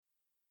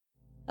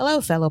Hello,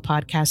 fellow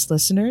podcast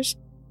listeners.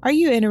 Are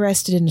you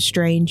interested in a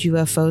strange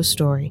UFO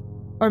story?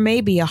 Or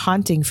maybe a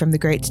haunting from the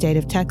great state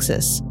of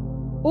Texas?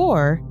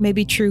 Or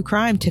maybe true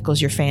crime tickles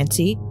your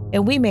fancy,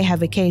 and we may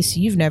have a case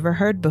you've never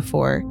heard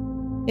before.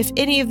 If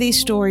any of these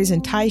stories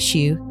entice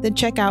you, then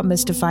check out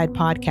Mystified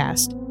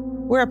Podcast.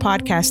 We're a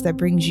podcast that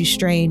brings you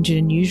strange and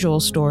unusual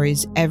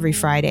stories every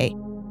Friday.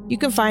 You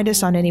can find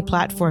us on any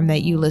platform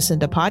that you listen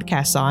to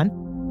podcasts on,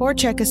 or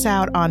check us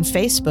out on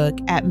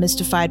Facebook at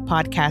Mystified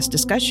Podcast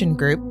Discussion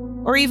Group,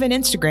 or even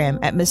Instagram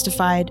at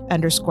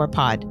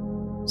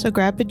Mystified_pod. So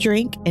grab a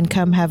drink and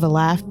come have a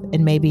laugh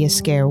and maybe a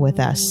scare with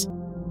us.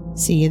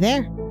 See you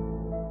there.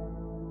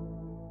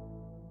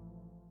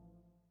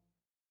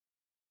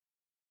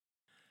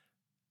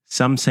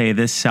 Some say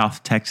this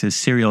South Texas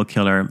serial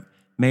killer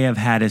may have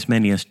had as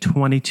many as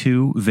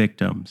 22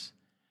 victims.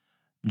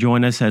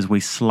 Join us as we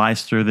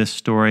slice through this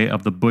story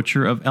of the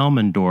Butcher of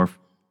Elmendorf,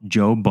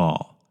 Joe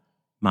Ball.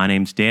 My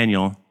name's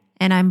Daniel.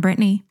 And I'm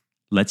Brittany.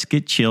 Let's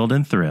get chilled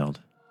and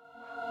thrilled.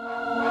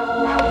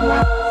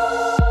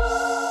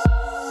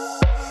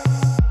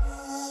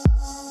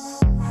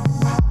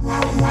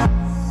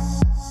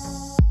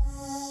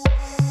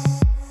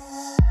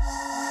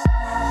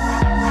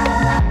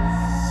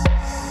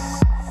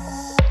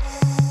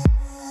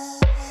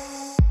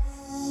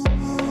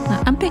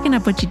 I'm picking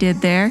up what you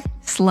did there.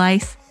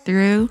 Slice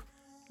through.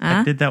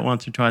 I did that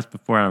once or twice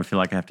before. I don't feel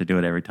like I have to do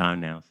it every time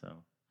now. So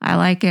I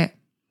like it.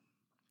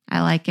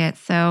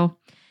 So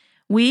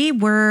we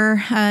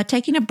were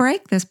taking a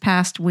break this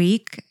past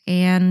week,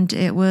 and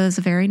it was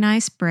a very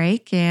nice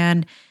break,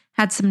 and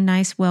had some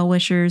nice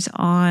well-wishers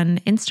on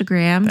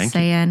Instagram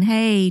saying,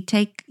 hey,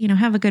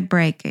 have a good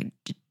break.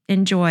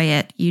 Enjoy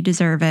it. You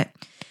deserve it.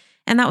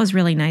 And that was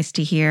really nice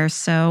to hear.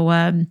 So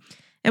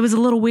it was a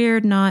little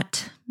weird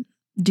not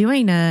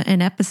doing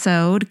an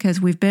episode because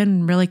we've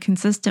been really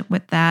consistent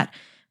with that.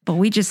 But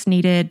we just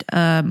needed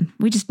a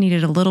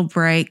little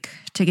break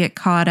to get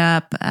caught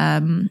up.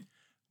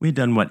 We've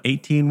done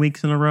 18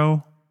 weeks in a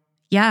row?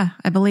 Yeah,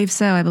 I believe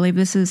so. I believe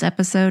this is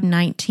episode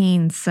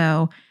 19.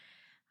 So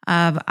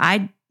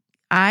I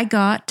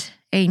got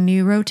a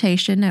new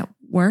rotation at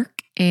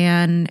work,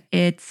 and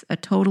it's a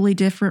totally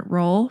different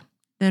role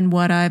than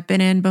what I've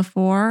been in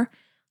before.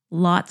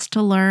 Lots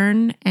to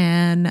learn,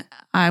 and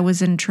I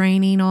was in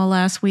training all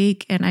last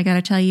week, and I got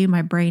to tell you,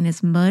 my brain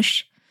is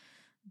mush.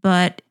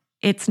 But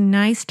it's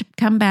nice to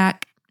come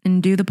back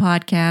and do the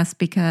podcast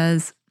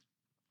because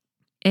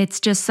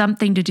it's just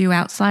something to do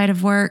outside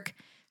of work.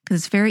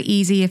 Because it's very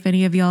easy, if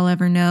any of y'all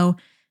ever know,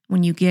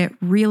 when you get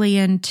really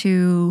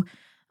into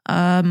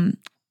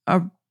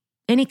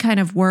any kind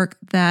of work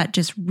that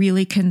just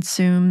really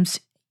consumes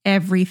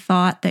every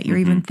thought that you're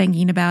even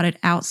thinking about it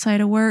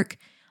outside of work.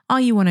 All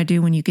you want to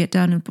do when you get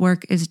done with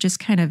work is just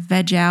kind of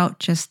veg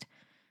out,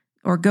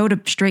 or go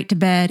straight to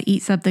bed,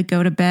 eat something,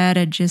 go to bed,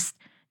 and just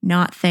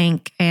not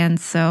think. And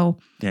so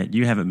yeah,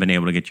 you haven't been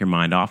able to get your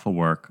mind off of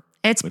work.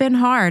 It's been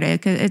hard.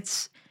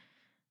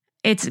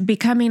 It's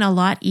becoming a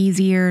lot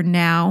easier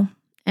now,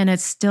 and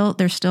there's still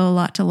a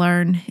lot to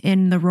learn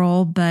in the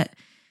role, but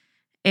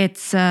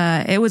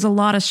it was a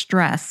lot of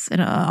stress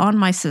on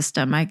my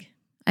system.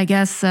 I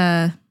guess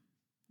the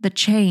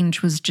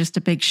change was just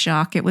a big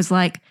shock. It was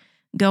like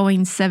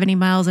going 70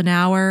 miles an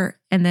hour,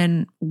 and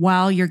then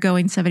while you're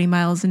going 70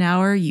 miles an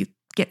hour, you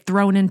get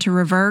thrown into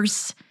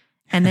reverse,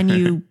 and then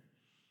you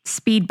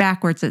speed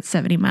backwards at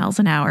 70 miles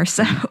an hour.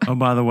 So, oh,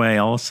 by the way,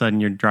 all of a sudden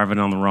you're driving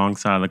on the wrong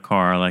side of the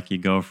car, like you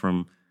go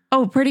from.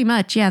 Oh, pretty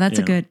much. Yeah, that's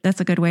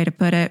a good way to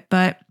put it.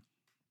 But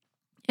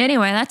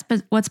anyway, that's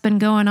what's been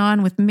going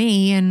on with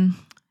me. And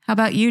how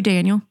about you,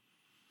 Daniel?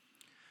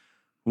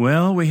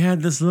 Well, we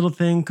had this little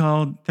thing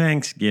called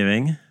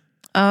Thanksgiving.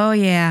 Oh,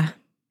 yeah.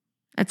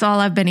 That's all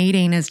I've been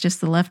eating is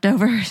just the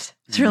leftovers.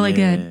 It's really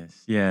good.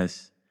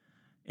 Yes.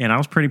 And I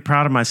was pretty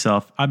proud of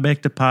myself. I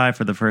baked a pie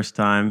for the first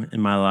time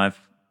in my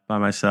life by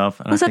myself.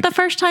 Was that the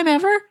first time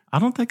ever? I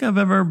don't think I've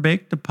ever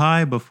baked a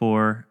pie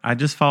before. I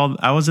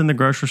was in the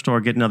grocery store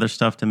getting other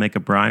stuff to make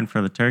a brine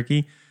for the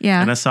turkey.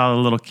 Yeah. And I saw a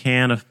little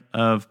can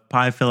of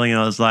pie filling,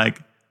 and I was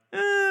like,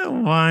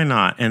 why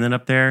not? And then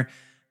up there,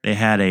 they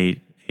had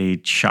a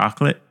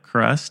chocolate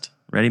crust,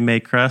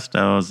 ready-made crust.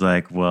 I was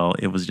like, well,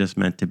 it was just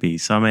meant to be.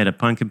 So I made a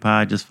pumpkin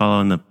pie just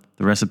following the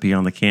recipe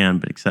on the can,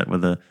 but except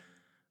with a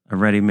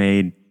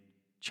ready-made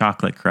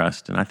chocolate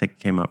crust, and I think it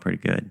came out pretty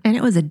good. And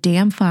it was a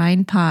damn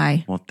fine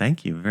pie. Well,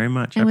 thank you very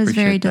much. It was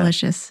very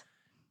delicious.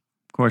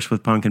 Of course,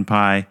 with pumpkin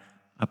pie,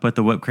 I put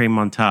the whipped cream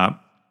on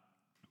top,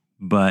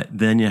 but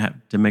then you have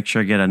to make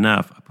sure you get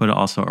enough. I put it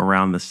also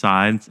around the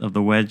sides of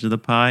the wedge of the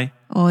pie.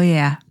 Oh,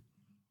 yeah.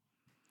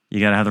 You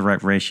got to have the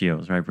right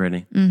ratios, right,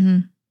 Brittany?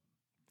 Mm-hmm.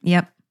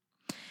 Yep.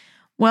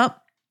 Well,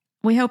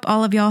 we hope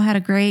all of y'all had a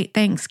great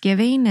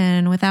Thanksgiving,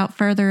 and without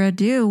further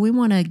ado, we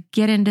want to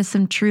get into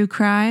some true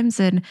crimes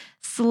and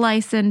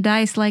slice and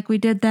dice like we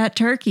did that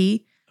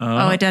turkey.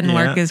 It doesn't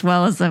work as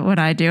well as when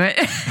I do it.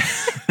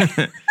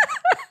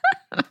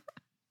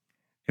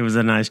 It was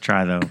a nice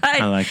try, though.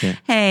 I like it.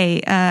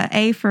 Hey,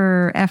 A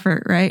for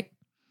effort, right?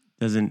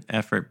 Doesn't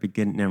effort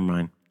begin? Never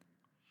mind.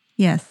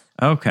 Yes.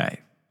 Okay.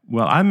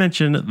 Well, I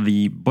mentioned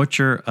the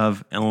butcher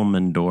of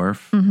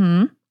Elmendorf,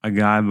 Mm-hmm. a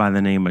guy by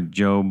the name of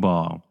Joe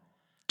Ball.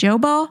 Joe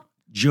Ball?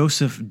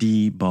 Joseph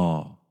D.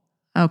 Ball.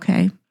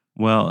 Okay.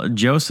 Well,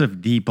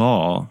 Joseph D.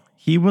 Ball,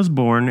 he was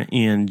born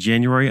in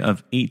January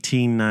of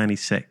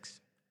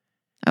 1896.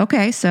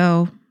 Okay,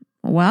 so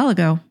a while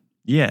ago.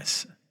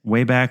 Yes,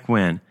 way back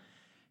when.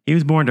 He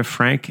was born to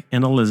Frank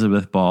and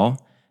Elizabeth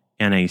Ball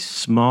in a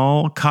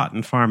small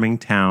cotton farming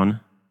town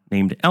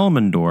named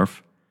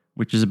Elmendorf,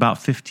 which is about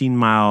 15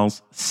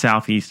 miles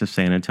southeast of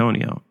San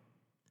Antonio.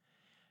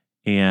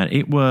 And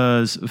it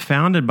was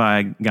founded by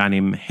a guy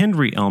named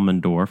Henry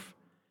Elmendorf,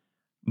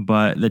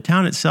 but the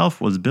town itself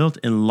was built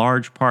in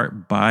large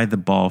part by the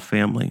Ball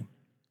family.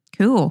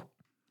 Cool.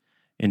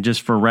 And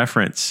just for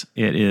reference,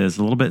 it is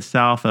a little bit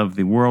south of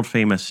the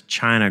world-famous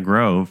China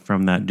Grove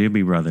from that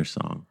Doobie Brothers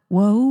song.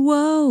 Whoa,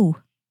 whoa.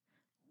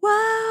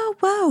 Whoa,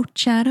 whoa,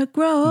 China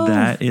Grove.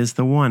 That is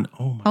the one.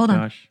 Oh my Hold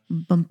gosh.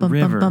 on. Bum, bum,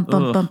 River. bum,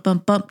 bum, Ugh. bum, bum,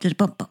 bum, just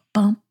bum, bum,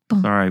 bum,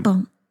 bum, Sorry.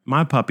 bum.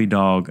 My puppy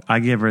dog, I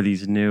give her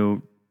these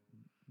new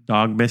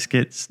dog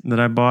biscuits that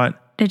I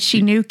bought. Did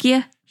she nuke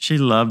you? She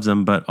loves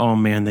them, but oh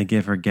man, they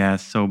give her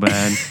gas so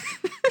bad.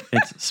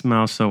 It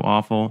smells so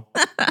awful.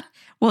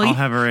 Well, I'll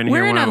have her in here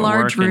we're in when a I'm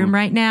large working. room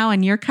right now,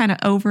 and you're kind of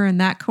over in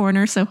that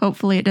corner, so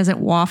hopefully it doesn't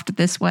waft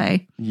this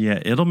way. Yeah,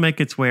 it'll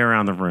make its way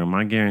around the room.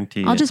 I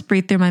guarantee I'll it. just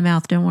breathe through my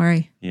mouth. Don't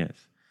worry. Yes.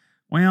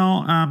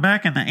 Well,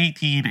 back in the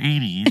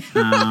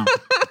 1880s,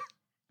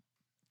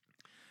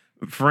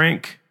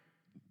 Frank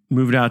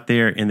moved out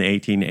there in the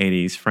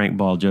 1880s. Frank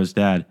Ball, Joe's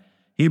dad.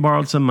 He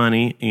borrowed some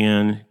money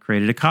and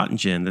created a cotton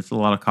gin. That's a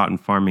lot of cotton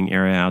farming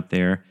area out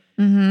there.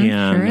 Mm-hmm,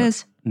 And sure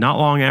is. not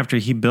long after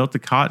he built the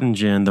cotton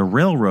gin, the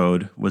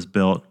railroad was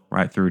built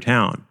right through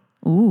town.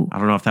 Ooh. I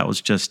don't know if that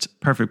was just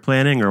perfect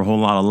planning or a whole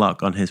lot of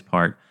luck on his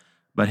part,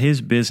 but his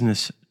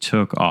business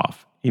took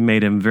off. He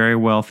made him very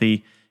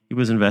wealthy. He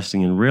was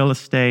investing in real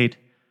estate.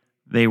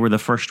 They were the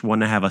first one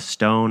to have a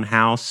stone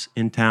house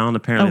in town.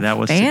 Apparently Oh, that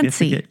was fancy.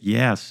 significant.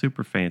 Yeah,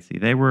 super fancy.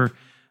 They were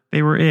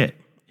it.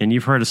 And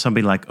you've heard of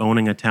somebody like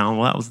owning a town.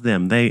 Well, that was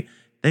them. They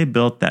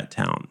built that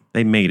town.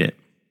 They made it.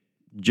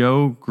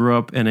 Joe grew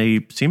up in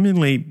a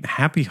seemingly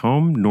happy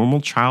home, normal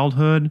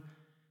childhood,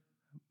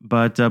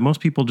 but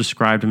most people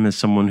described him as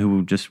someone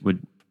who just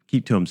would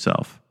keep to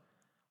himself.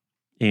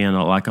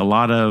 And like a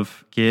lot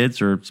of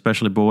kids, or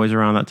especially boys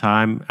around that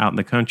time out in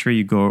the country,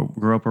 you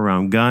grow up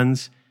around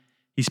guns.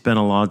 He spent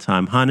a lot of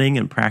time hunting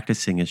and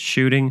practicing his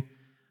shooting.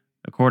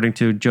 According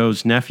to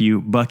Joe's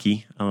nephew,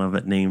 Bucky, I love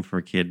that name for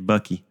a kid,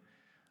 Bucky.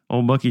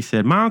 Old Bucky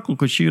said, my uncle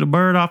could shoot a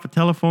bird off a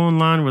telephone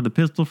line with a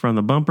pistol from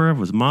the bumper of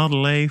his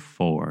Model A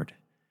Ford.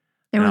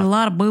 There was a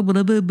lot of boo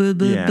boo boo boo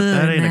boo Yeah, boo. if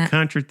that in ain't a that.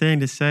 country thing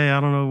to say, I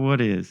don't know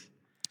what is.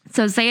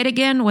 So say it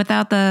again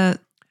without the.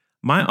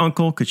 My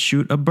uncle could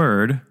shoot a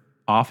bird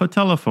off a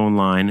telephone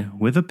line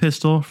with a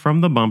pistol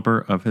from the bumper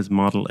of his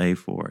Model A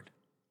Ford.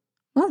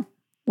 Oh,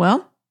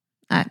 well,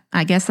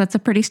 I guess that's a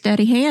pretty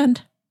steady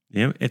hand.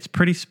 Yeah, it's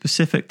pretty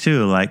specific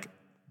too. Like,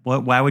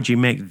 why would you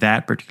make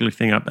that particular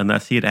thing up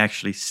unless he had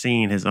actually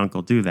seen his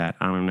uncle do that?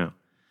 I don't know.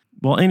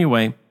 Well,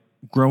 anyway,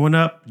 growing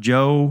up,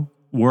 Joe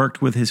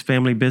worked with his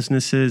family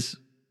businesses,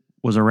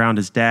 was around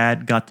his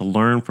dad, got to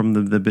learn from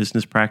the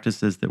business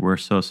practices that were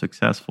so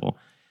successful.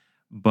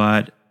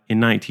 But in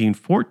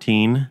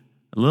 1914,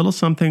 a little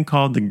something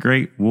called the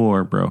Great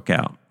War broke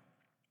out,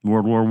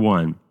 World War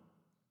I.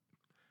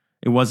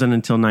 It wasn't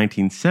until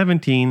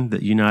 1917 that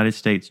the United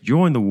States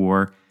joined the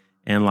war,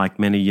 and like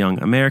many young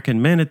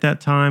American men at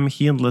that time,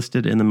 he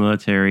enlisted in the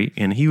military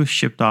and he was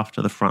shipped off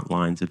to the front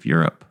lines of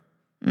Europe.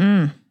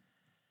 Mm.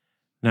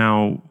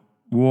 Now,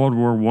 World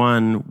War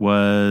I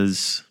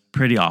was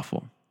pretty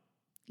awful.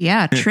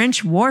 Yeah,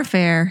 trench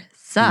warfare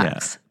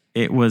sucks.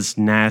 Yeah. It was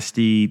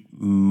nasty,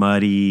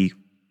 muddy,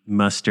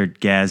 mustard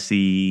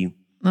gassy,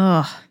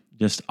 Ugh.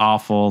 just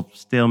awful,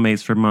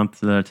 stalemates for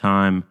months at a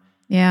time.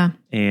 Yeah.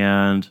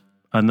 And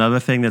another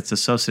thing that's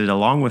associated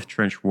along with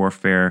trench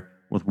warfare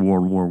with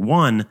World War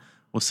I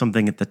was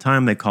something at the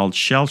time they called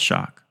shell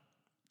shock.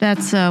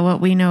 That's what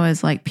we know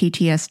as like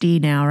PTSD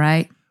now,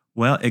 right?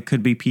 Well, it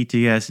could be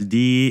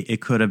PTSD.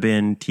 It could have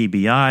been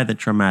TBI, the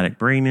traumatic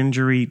brain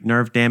injury,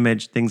 nerve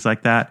damage, things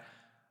like that.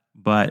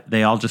 But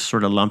they all just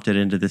sort of lumped it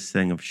into this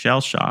thing of shell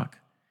shock.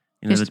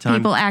 Just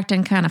people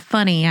acting kind of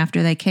funny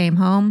after they came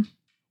home.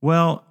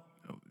 Well,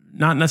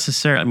 not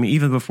necessarily. I mean,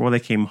 even before they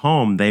came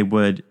home, they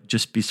would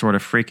just be sort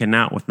of freaking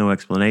out with no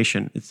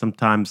explanation.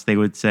 Sometimes they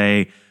would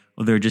say,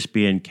 well, they're just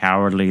being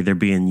cowardly. They're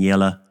being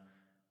yellow.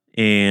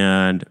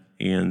 And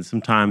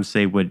sometimes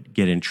they would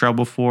get in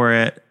trouble for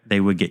it. They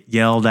would get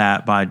yelled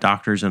at by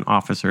doctors and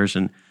officers,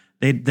 and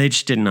they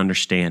just didn't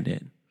understand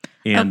it.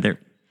 And they're...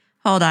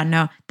 Hold on,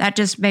 no. That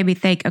just made me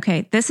think,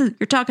 okay,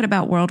 you're talking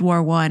about World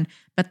War I,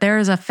 but there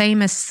is a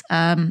famous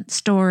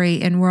story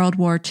in World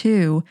War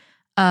II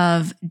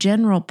of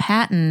General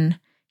Patton.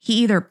 He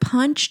either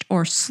punched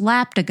or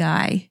slapped a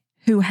guy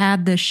who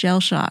had this shell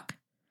shock.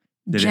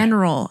 A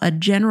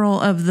general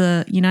of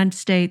the United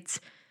States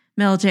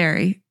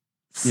military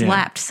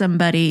slapped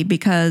somebody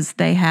because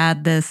they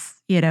had this,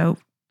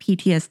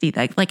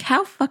 PTSD. Like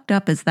how fucked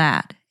up is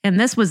that? And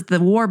this was the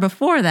war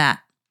before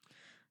that.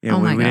 Yeah, Oh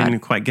my we God. didn't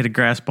quite get a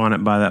grasp on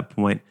it by that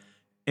point.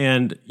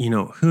 And,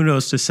 who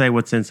knows to say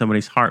what's in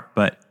somebody's heart,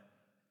 but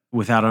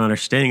without an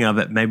understanding of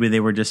it, maybe they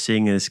were just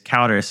seeing it as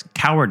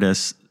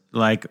cowardice.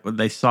 Like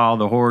they saw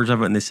the horrors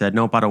of it and they said,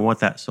 nope, I don't want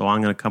that. So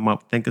I'm going to come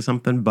up, think of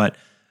something. But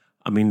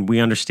I mean, we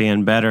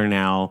understand better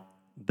now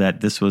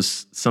that this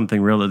was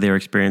something real that they were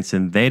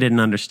experiencing. They didn't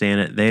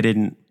understand it. They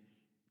didn't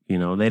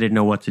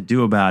know what to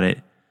do about it.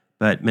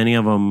 But many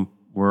of them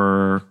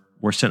were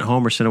sent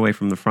home or sent away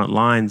from the front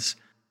lines.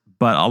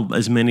 But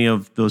as many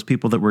of those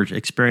people that were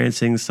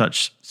experiencing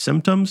such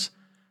symptoms,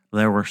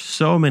 there were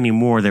so many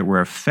more that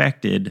were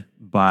affected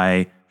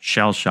by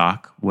shell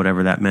shock,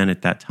 whatever that meant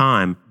at that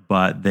time.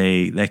 But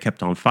they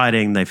kept on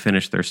fighting. They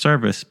finished their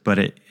service, but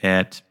it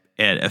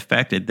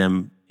affected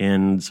them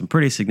in some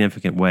pretty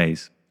significant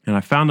ways. And I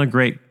found a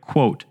great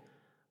quote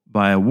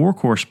by a war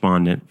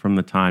correspondent from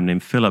the time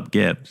named Philip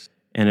Gibbs.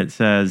 And it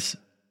says,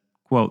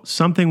 quote,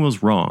 "Something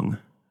was wrong.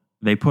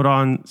 They put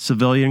on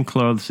civilian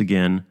clothes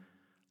again,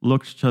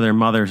 looked to their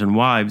mothers and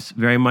wives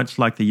very much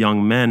like the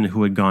young men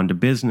who had gone to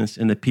business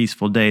in the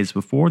peaceful days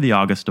before the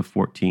August of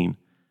 14.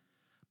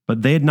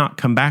 But they had not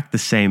come back the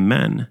same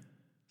men.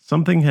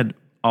 Something had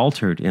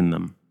altered in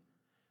them.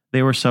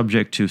 They were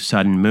subject to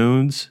sudden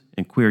moods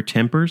and queer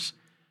tempers,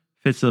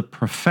 fits of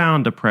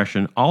profound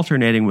depression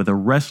alternating with a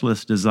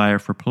restless desire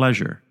for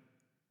pleasure.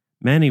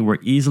 Many were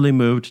easily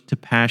moved to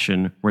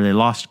passion where they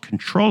lost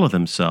control of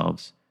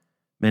themselves.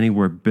 Many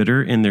were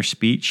bitter in their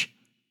speech,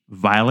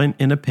 violent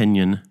in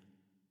opinion,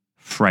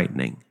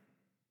 frightening."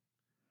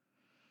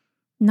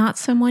 Not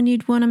someone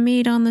you'd want to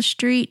meet on the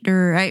street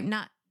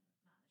not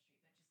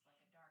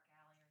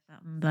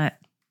but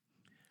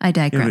I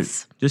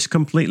digress. Just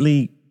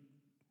completely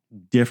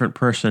different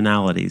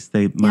personalities.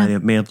 They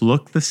may have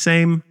looked the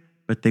same,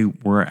 but they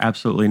were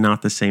absolutely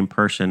not the same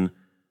person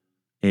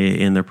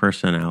in their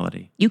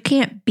personality. You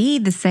can't be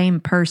the same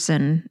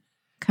person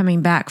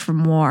coming back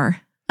from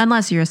war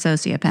unless you're a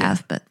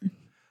sociopath,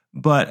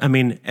 But I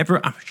mean,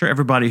 I'm sure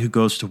everybody who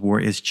goes to war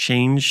is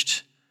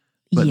changed.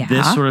 But Yeah.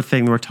 this sort of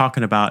thing we're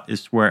talking about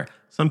is where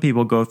some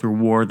people go through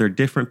war. They're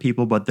different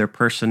people, but their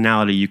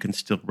personality you can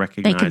still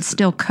recognize. they can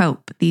still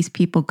cope. These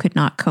people could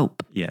not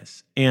cope.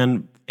 Yes.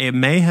 And it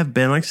may have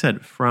been, like I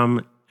said,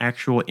 from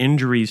actual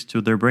injuries to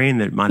their brain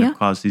that might have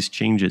caused these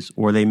changes,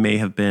 or they may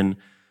have been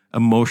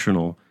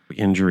emotional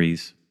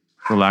injuries,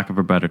 for lack of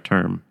a better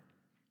term.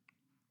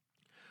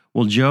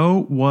 Well,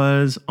 Joe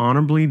was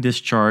honorably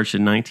discharged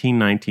in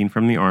 1919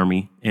 from the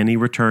Army, and he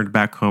returned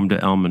back home to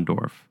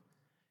Elmendorf.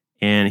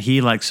 And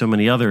he, like so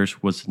many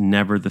others, was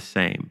never the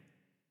same.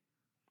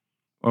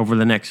 Over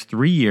the next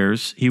 3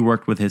 years, he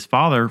worked with his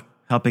father,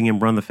 helping him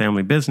run the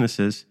family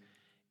businesses.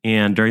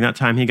 And during that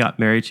time, he got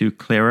married to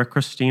Clara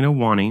Christina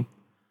Wani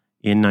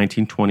in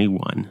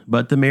 1921.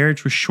 But the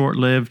marriage was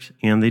short-lived,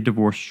 and they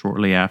divorced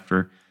shortly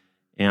after.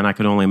 And I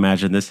can only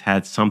imagine this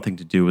had something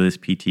to do with his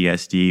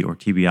PTSD or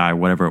TBI or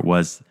whatever it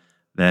was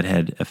that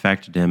had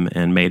affected him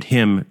and made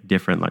him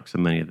different like so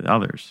many of the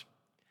others.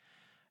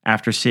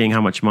 After seeing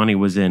how much money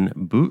was in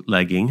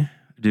bootlegging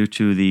due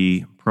to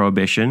the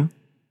prohibition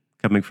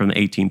coming from the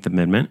 18th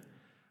Amendment,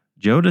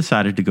 Joe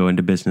decided to go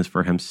into business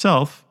for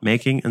himself,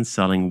 making and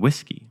selling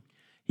whiskey.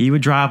 He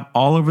would drive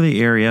all over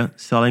the area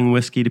selling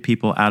whiskey to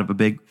people out of a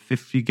big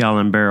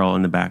 50-gallon barrel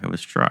in the back of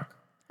his truck.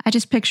 I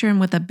just picture him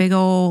with a big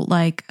old,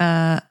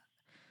 what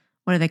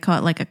do they call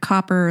it? Like a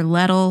copper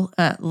ladle,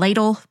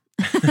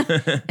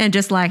 and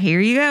just like, here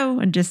you go,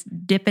 and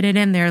just dipping it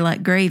in there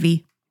like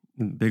gravy.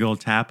 Big old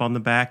tap on the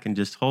back and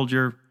just hold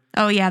your...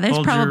 Oh, yeah, there's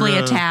probably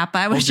a tap.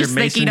 I was just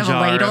thinking of a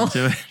ladle.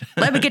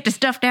 Let me get the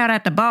stuff down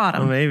at the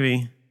bottom. Well,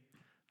 maybe.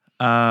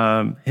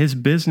 His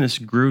business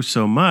grew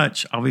so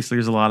much, obviously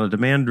there's a lot of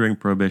demand during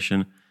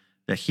Prohibition,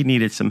 that he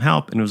needed some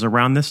help. And it was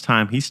around this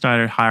time he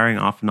started hiring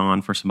off and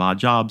on for some odd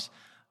jobs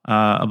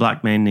a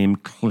black man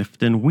named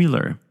Clifton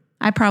Wheeler.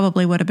 I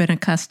probably would have been a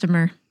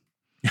customer.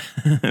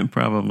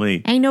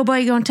 Probably. Ain't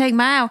nobody going to take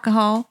my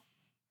alcohol.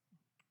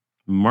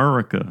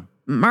 America.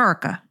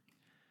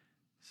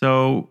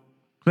 So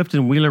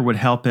Clifton Wheeler would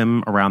help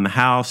him around the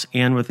house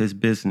and with his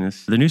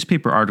business. The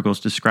newspaper articles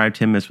described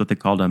him as what they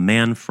called a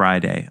man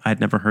Friday. I'd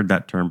never heard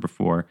that term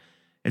before.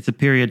 It's a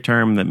period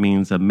term that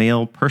means a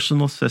male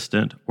personal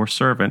assistant or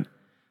servant,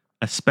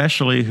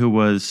 especially who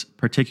was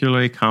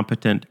particularly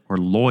competent or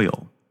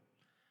loyal.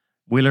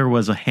 Wheeler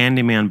was a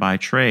handyman by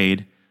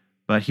trade,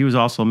 but he was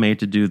also made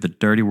to do the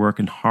dirty work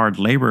and hard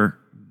labor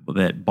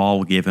that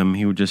Ball gave him.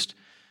 He would just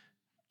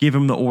give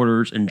him the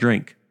orders and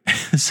drink.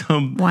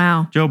 So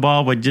wow. Joe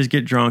Ball would just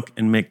get drunk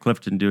and make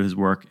Clifton do his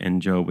work,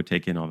 and Joe would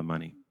take in all the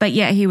money. But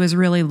yet he was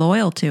really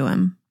loyal to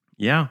him.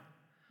 Yeah.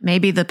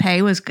 Maybe the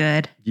pay was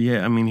good.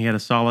 Yeah, I mean, he had a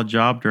solid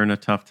job during a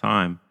tough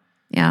time.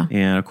 Yeah.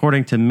 And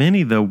according to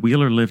many, though,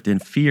 Wheeler lived in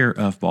fear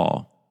of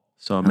Ball.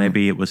 So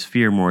maybe it was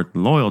fear more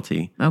than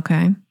loyalty.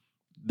 Okay.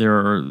 There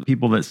are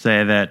people that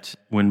say that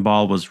when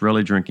Ball was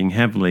really drinking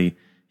heavily,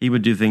 he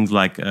would do things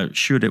like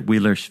shoot at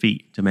Wheeler's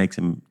feet to make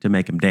him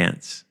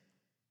dance.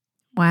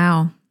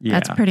 Wow. Yeah.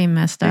 That's pretty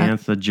messed up.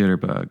 Dance a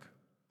jitterbug.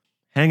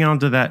 Hang on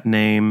to that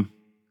name,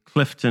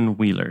 Clifton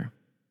Wheeler.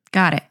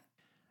 Got it.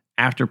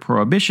 After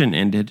Prohibition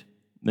ended,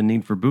 the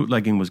need for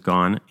bootlegging was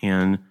gone,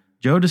 and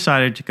Joe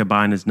decided to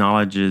combine his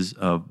knowledges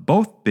of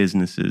both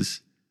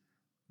businesses,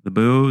 the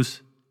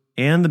booze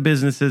and the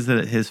businesses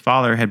that his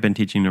father had been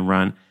teaching to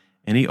run,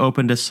 and he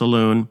opened a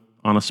saloon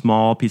on a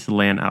small piece of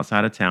land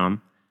outside of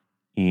town,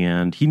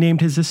 and he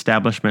named his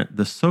establishment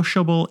the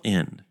Sociable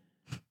Inn.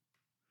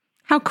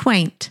 How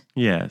quaint.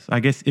 Yes, I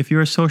guess if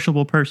you're a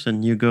sociable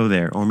person, you go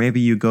there, or maybe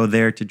you go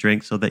there to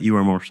drink so that you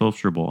are more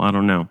sociable. I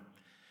don't know.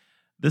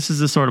 This is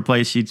the sort of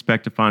place you'd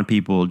expect to find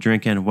people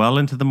drinking well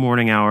into the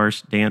morning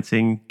hours,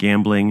 dancing,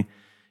 gambling,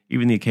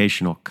 even the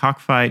occasional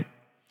cockfight.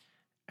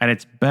 At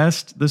its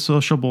best, the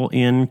Sociable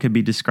Inn could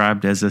be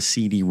described as a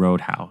seedy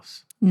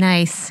roadhouse.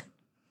 Nice.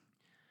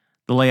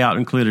 The layout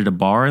included a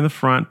bar in the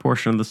front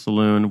portion of the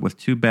saloon with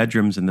 2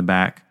 bedrooms in the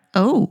back.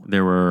 Oh.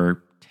 There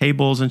were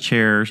tables and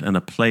chairs and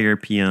a player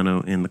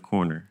piano in the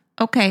corner.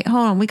 Okay,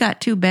 hold on. We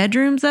got 2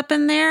 bedrooms up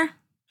in there?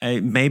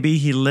 Maybe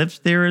he lives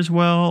there as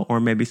well, or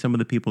maybe some of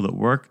the people that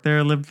work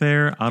there live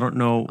there. I don't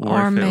know.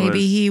 Or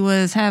maybe he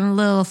was having a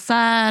little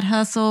side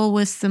hustle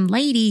with some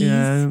ladies.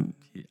 Yeah,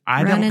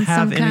 I don't running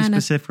have some any kind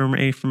of- specific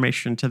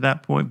information to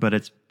that point, but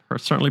it's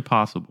certainly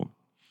possible.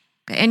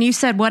 And you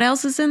said what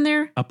else is in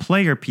there? A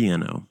player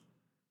piano.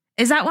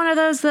 Is that one of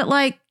those that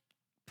like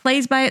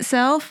plays by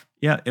itself?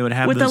 Yeah, it would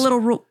have With those, the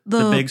little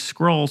the big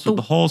scrolls with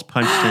the holes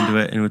punched into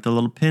it, and with the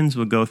little pins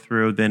would go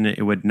through, then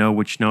it would know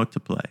which note to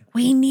play.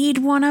 We need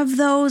one of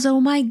those. Oh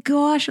my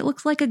gosh, it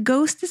looks like a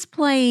ghost is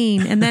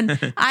playing. And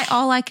then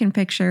all I can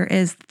picture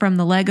is from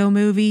the Lego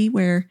movie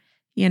where,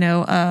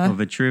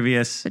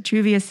 Vitruvius.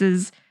 Vitruvius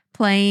is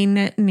playing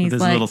it and he's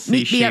his like, little meet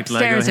me C-shaped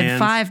Lego upstairs in hands."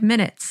 5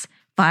 minutes.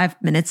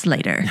 5 minutes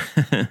later.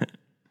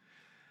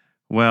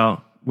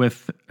 Well,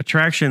 with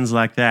attractions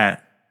like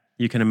that,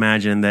 you can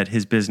imagine that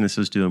his business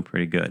was doing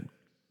pretty good.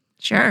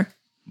 Sure.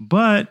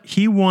 But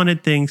he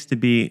wanted things to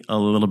be a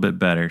little bit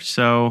better.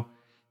 So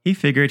he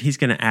figured he's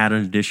going to add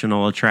an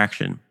additional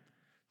attraction.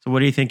 So what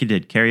do you think he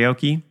did?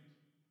 Karaoke?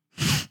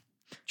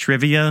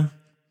 Trivia?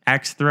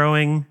 Axe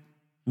throwing?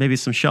 Maybe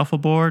some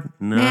shuffleboard?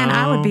 No. Man,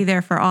 I would be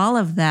there for all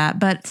of that.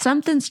 But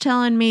something's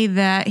telling me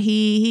that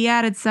he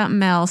added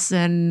something else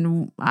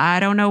and I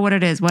don't know what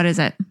it is. What is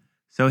it?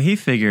 So he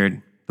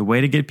figured the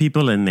way to get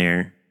people in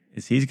there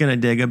is he's going to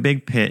dig a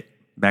big pit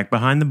back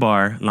behind the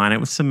bar, line it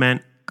with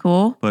cement,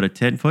 Cool. put a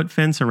 10-foot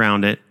fence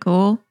around it,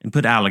 Cool. and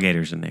put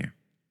alligators in there.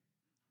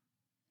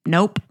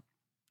 Nope.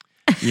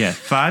 Yeah,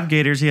 5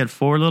 gators. He had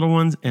 4 little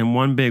ones and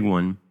 1 big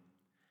one.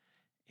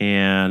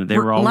 And they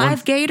were all live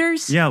ones,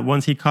 gators? yeah,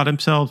 ones he caught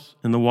himself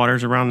in the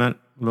waters around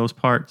those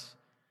parts.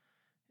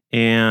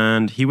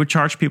 And he would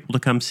charge people to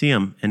come see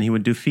him, and he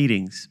would do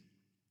feedings.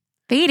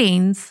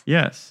 Feedings?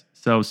 Yes.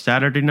 So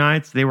Saturday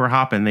nights, they were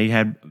hopping. They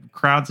had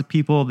crowds of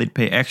people. They'd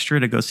pay extra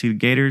to go see the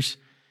gators.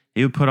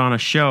 He would put on a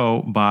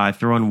show by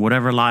throwing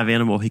whatever live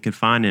animal he could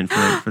find in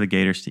for the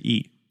gators to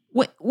eat.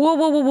 Wait, whoa.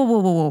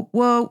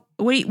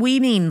 What do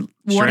you mean,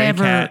 whatever?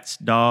 Stray cats,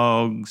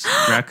 dogs,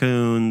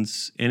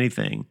 raccoons,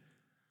 anything.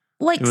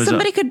 Like it was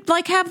somebody could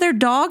like have their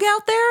dog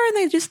out there and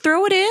they just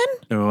throw it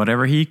in? Or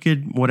whatever he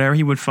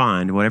would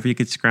find, whatever he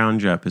could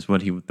scrounge up is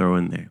what he would throw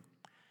in there.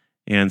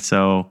 And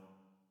so...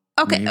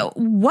 Okay,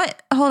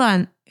 what? Hold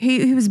on.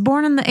 He was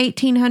born in the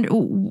 1800s.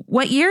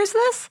 What year is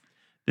this?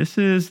 This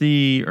is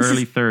the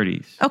early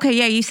 30s. Okay,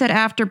 yeah, you said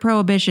after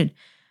Prohibition.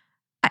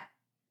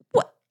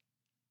 What?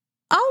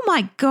 Oh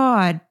my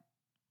God.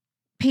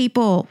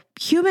 People,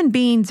 human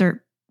beings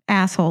are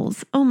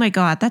assholes. Oh my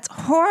God, that's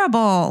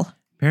horrible.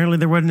 Apparently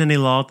there wasn't any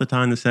law at the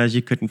time that says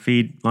you couldn't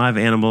feed live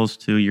animals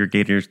to your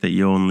gators that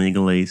you own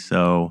legally,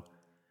 so...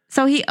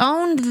 So he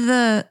owned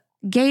the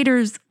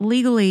gators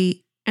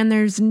legally, and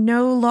there's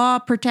no law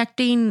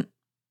protecting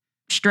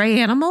stray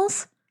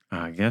animals?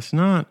 I guess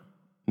not.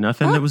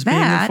 Nothing Fuck that was being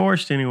that.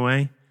 enforced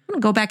anyway. I'm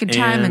going to go back in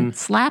time and And-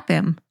 slap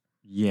him.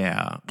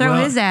 Yeah. Throw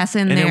his ass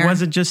in and there. it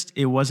wasn't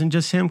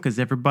just him, because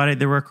there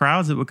were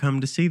crowds that would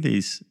come to see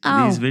these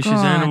vicious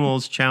God.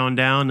 animals chowing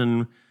down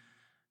and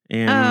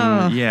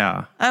Oh.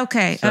 yeah.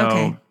 Okay, So-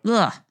 okay.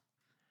 Ugh.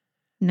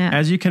 No.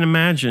 As you can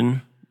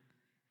imagine,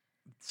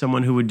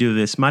 someone who would do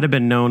this might have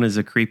been known as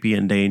a creepy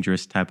and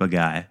dangerous type of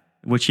guy,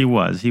 which he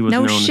was. He was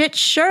No known shit,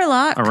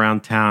 Sherlock.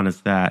 around town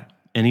as that.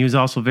 And he was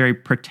also very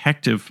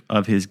protective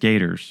of his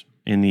gators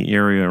in the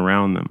area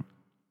around them.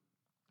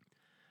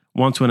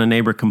 Once when a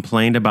neighbor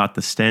complained about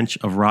the stench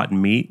of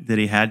rotten meat that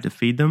he had to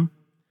feed them,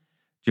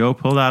 Joe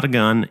pulled out a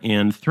gun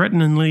and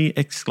threateningly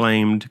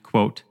exclaimed,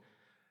 quote,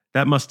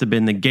 "That must have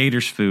been the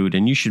gator's food,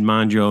 and you should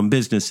mind your own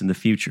business in the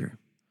future."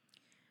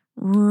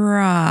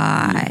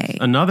 Right.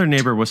 Another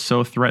neighbor was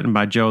so threatened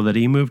by Joe that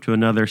he moved to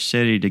another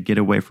city to get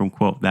away from,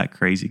 quote, "that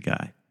crazy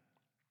guy."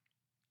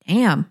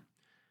 Damn.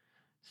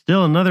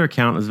 Still another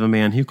account is of a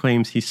man who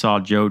claims he saw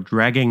Joe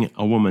dragging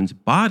a woman's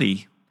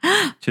body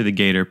to the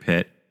gator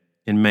pit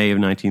in May of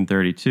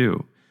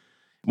 1932.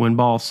 When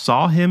Ball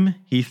saw him,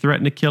 he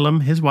threatened to kill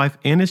him, his wife,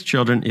 and his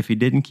children if he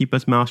didn't keep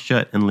his mouth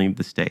shut and leave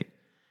the state.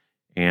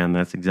 And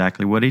that's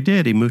exactly what he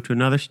did. He moved to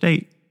another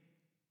state.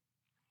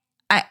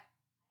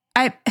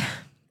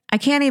 I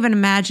can't even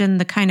imagine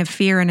the kind of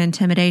fear and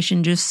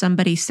intimidation, just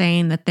somebody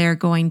saying that they're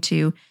going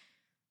to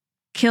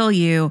kill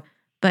you,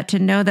 but to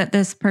know that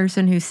this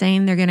person who's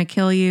saying they're going to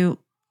kill you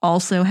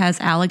also has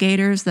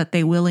alligators that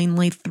they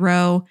willingly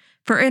throw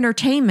for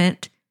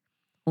entertainment,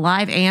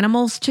 live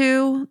animals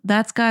to,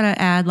 that's got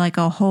to add like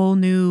a whole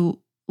new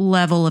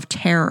level of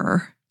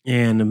terror.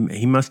 And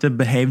he must have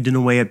behaved in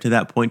a way up to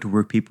that point to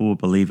where people will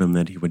believe him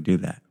that he would do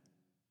that.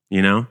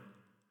 You know?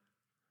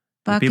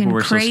 Fucking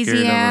were so scared crazy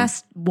of him.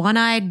 ass,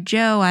 one-eyed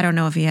Joe. I don't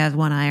know if he has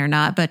one eye or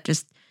not, but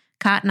just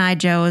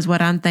cotton-eyed Joe is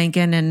what I'm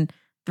thinking, and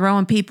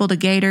throwing people to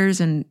gators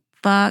and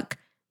fuck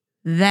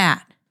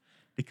that.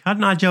 Did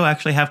Cotton Eye Joe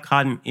actually have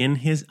cotton in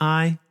his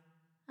eye?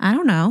 I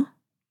don't know.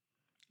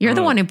 You're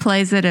the one who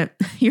plays it at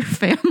your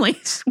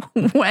family's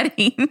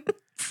wedding.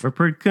 We're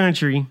pretty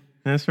country.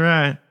 That's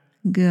right.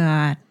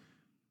 God.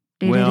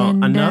 Well,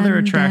 another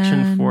attraction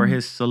Dun-dun-dun. for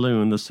his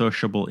saloon, the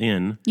Sociable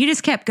Inn. You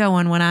just kept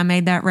going when I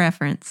made that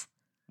reference.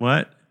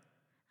 What?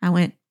 I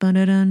went,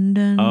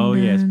 ba-da-dun-dun-dun. Oh,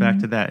 yes, back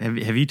to that.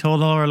 Have you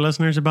told all our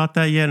listeners about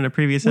that yet in a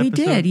previous We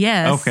episode? did,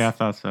 yes. Okay, I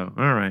thought so.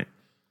 All right.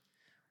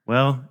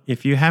 Well,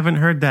 if you haven't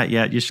heard that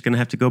yet, you're just going to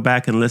have to go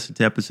back and listen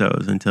to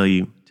episodes until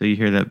you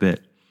hear that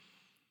bit.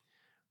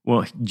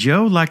 Well,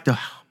 Joe liked to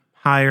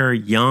hire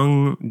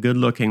young,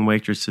 good-looking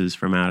waitresses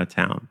from out of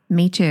town.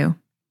 Me too.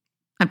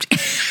 I'm just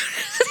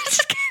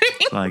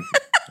kidding. Like,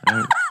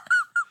 Go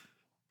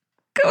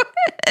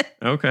ahead.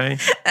 okay.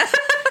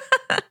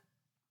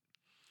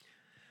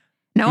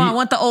 No, I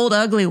want the old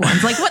ugly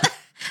ones. Like, what?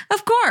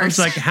 Of course. It's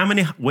like, how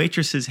many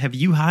waitresses have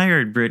you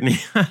hired, Brittany?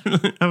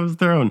 I was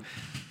thrown.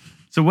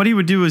 So what he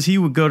would do is he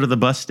would go to the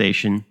bus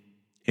station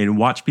and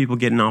watch people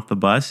getting off the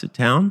bus at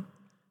town,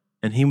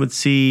 and he would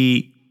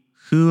see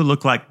who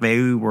looked like they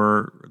knew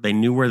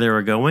where they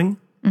were going,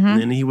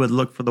 and then he would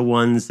look for the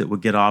ones that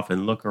would get off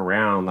and look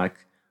around like,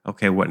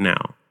 okay, what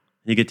now?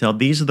 You could tell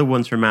these are the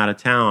ones from out of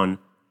town,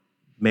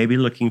 maybe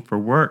looking for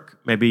work,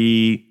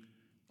 maybe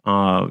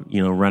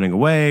running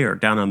away or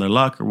down on their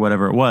luck or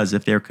whatever it was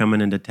if they're coming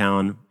into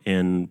town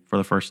for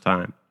the first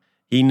time.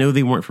 He knew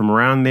they weren't from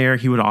around there.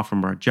 He would offer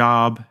them a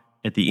job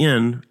at the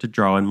inn to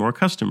draw in more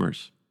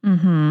customers.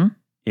 Mm-hmm.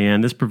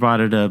 And this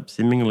provided a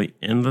seemingly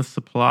endless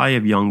supply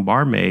of young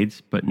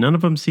barmaids, but none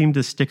of them seemed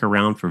to stick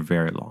around for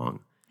very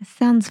long. It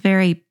sounds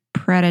very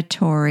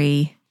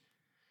predatory.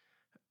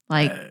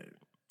 Like,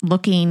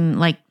 looking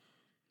like,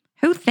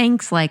 who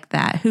thinks like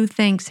that? Who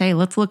thinks, hey,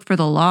 let's look for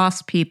the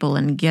lost people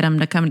and get them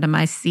to come to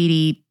my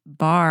seedy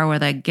bar where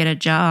they get a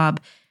job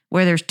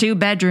where there's 2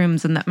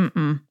 bedrooms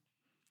and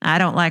I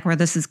don't like where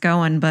this is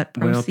going, but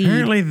proceed. Well,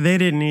 apparently they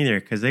didn't either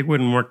because they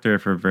wouldn't work there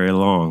for very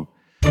long.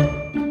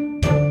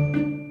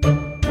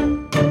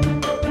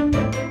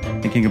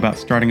 Thinking about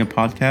starting a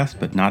podcast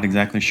but not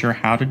exactly sure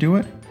how to do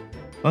it?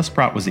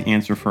 Buzzsprout was the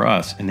answer for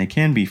us, and they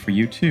can be for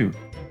you too.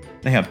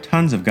 They have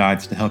tons of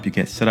guides to help you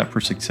get set up for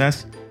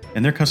success,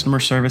 and their customer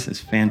service is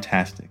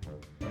fantastic.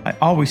 I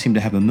always seem to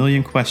have a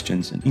million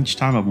questions, and each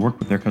time I've worked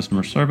with their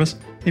customer service,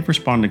 they've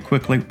responded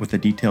quickly with the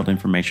detailed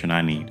information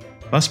I need.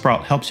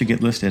 Buzzsprout helps you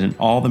get listed in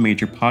all the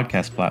major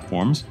podcast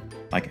platforms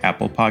like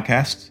Apple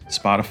Podcasts,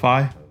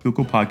 Spotify,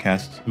 Google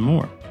Podcasts, and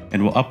more,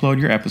 and will upload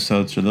your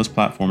episodes to those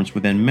platforms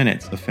within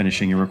minutes of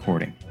finishing your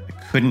recording. It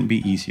couldn't be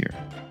easier.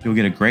 You'll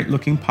get a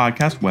great-looking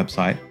podcast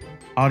website,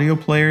 audio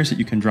players that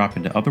you can drop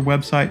into other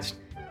websites,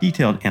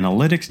 detailed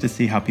analytics to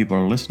see how people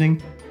are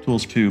listening,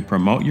 tools to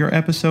promote your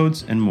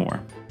episodes, and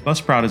more.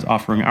 Buzzsprout is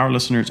offering our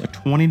listeners a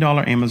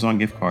 $20 Amazon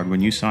gift card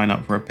when you sign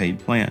up for a paid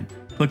plan.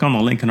 Click on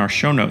the link in our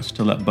show notes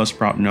to let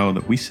Buzzsprout know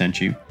that we sent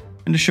you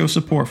and to show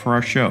support for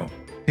our show.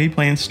 Paid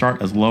plans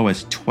start as low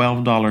as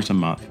 $12 a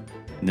month,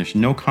 and there's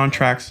no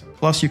contracts,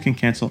 plus you can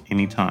cancel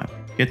anytime.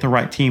 Get the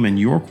right team in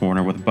your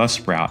corner with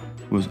Buzzsprout,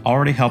 who has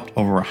already helped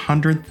over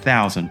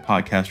 100,000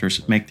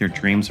 podcasters make their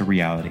dreams a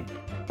reality.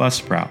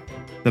 Buzzsprout,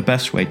 the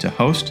best way to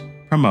host,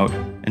 promote,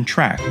 and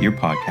track your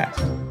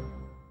podcast.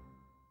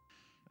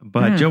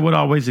 But Joe would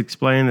always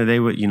explain that they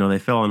would, they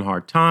fell on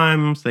hard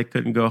times. They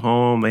couldn't go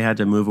home. They had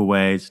to move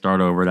away,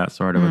 start over, that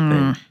sort of a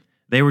thing.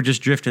 They were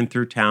just drifting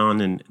through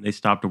town, and they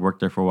stopped to work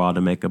there for a while to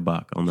make a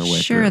buck on their way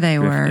through. Sure they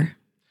were.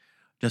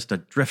 Just a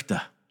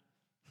drifter.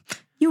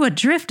 You a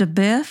drifter,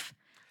 Biff.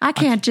 I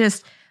can't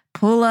just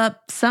pull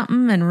up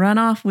something and run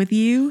off with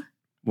you.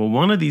 Well,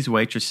 one of these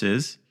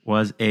waitresses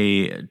was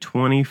a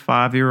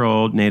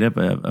 25-year-old native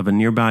of a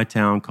nearby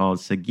town called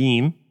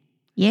Seguin.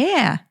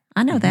 Yeah,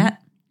 I know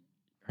that.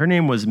 Her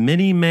name was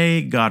Minnie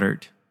Mae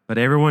Goddard, but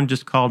everyone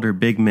just called her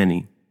Big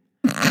Minnie.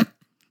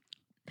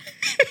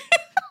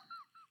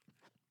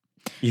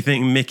 You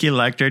think Mickey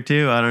liked her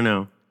too? I don't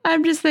know.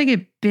 I'm just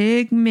thinking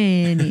Big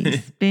Minnie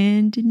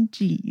spending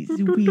cheese.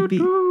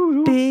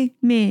 Big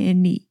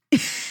Minnie.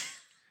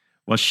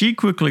 Well, she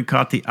quickly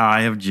caught the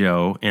eye of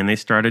Joe, and they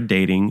started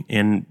dating,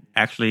 and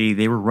actually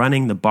they were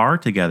running the bar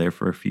together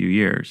for a few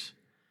years.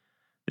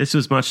 This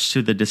was much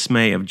to the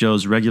dismay of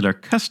Joe's regular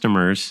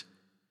customers,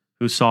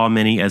 who saw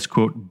Minnie as,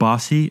 quote,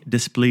 bossy,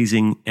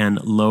 displeasing, and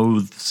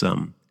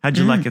loathsome. How'd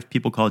you like if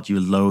people called you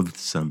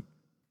loathsome?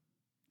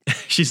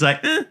 She's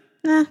like,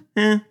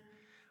 Well,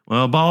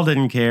 Well, Ball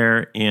didn't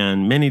care,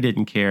 and Minnie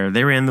didn't care.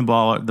 They ran the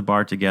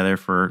bar together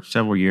for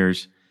several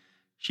years.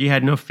 She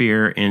had no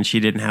fear, and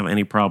she didn't have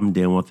any problem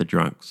dealing with the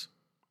drunks.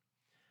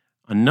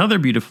 Another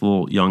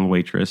beautiful young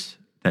waitress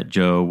that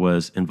Joe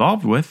was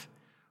involved with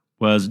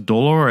was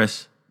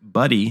Dolores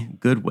Buddy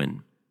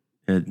Goodwin.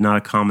 Not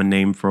a common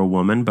name for a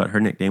woman, but her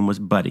nickname was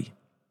Buddy.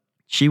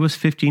 She was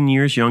 15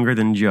 years younger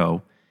than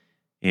Joe,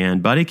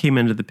 and Buddy came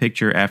into the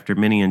picture after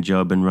Minnie and Joe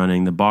had been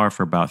running the bar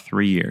for about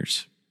 3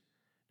 years.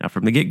 Now,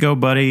 from the get-go,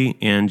 Buddy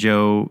and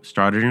Joe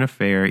started an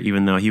affair,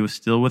 even though he was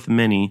still with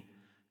Minnie,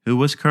 who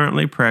was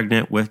currently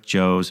pregnant with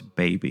Joe's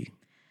baby.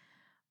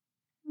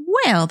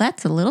 Well,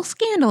 that's a little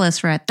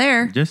scandalous right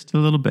there. Just a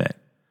little bit.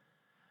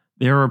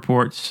 There are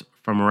reports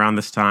from around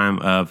this time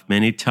of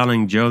Minnie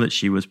telling Joe that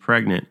she was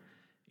pregnant,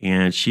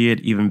 and she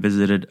had even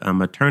visited a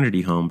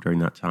maternity home during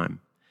that time.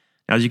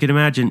 Now, as you can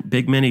imagine,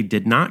 Big Minnie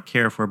did not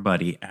care for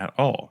Buddy at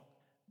all.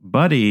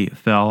 Buddy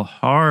fell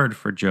hard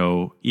for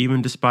Joe,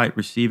 even despite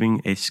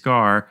receiving a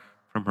scar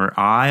from her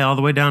eye all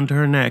the way down to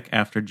her neck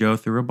after Joe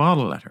threw a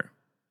bottle at her.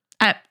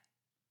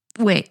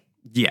 Wait.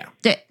 Yeah.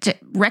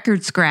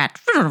 Record scratch.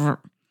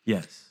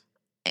 Yes.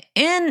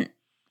 And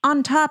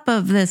on top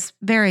of this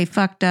very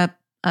fucked up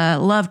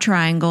love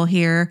triangle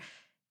here,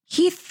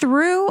 he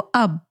threw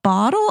a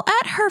bottle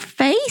at her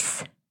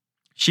face?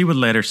 She would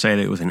later say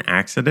that it was an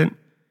accident.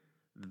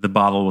 The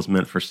bottle was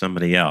meant for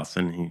somebody else,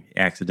 and he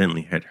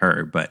accidentally hit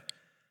her. But,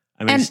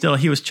 I mean, still,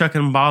 he was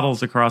chucking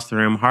bottles across the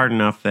room hard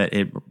enough that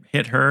it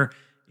hit her,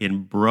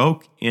 it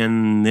broke,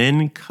 and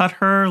then cut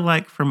her,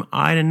 like, from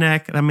eye to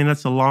neck. I mean,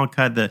 that's a long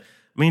cut.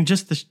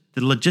 Just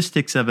the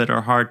logistics of it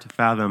are hard to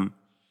fathom.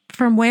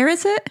 From where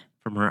is it?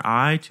 From her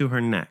eye to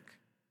her neck.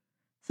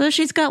 So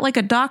she's got like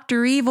a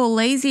Dr. Evil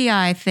lazy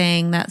eye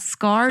thing, that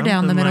scar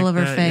down the middle of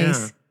her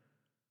face.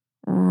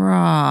 Yeah.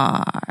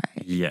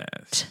 Right.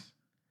 Yes.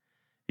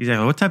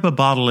 Exactly. What type of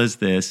bottle is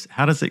this?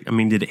 How does it,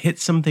 did it hit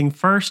something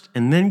first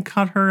and then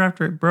cut her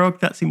after it broke?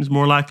 That seems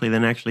more likely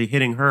than actually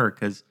hitting her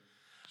because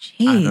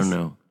I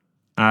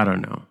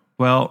don't know.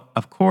 Well,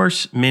 of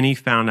course, Minnie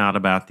found out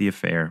about the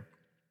affair.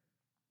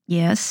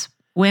 Yes.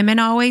 Women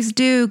always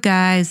do,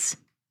 guys.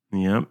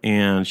 Yep.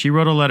 And she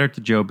wrote a letter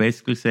to Joe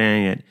basically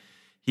saying that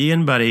he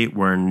and Buddy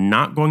were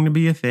not going to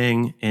be a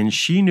thing, and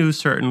she knew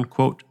certain,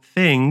 quote,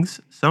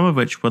 things, some of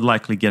which would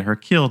likely get her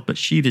killed, but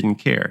she didn't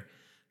care.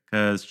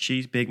 Because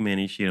she's Big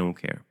Minnie, she don't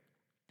care.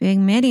 Big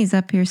Minnie's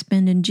up here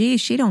spending G's.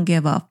 She don't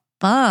give a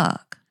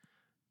fuck.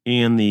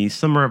 In the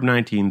summer of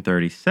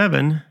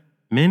 1937,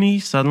 Minnie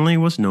suddenly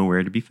was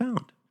nowhere to be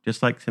found.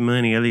 Just like so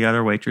many of the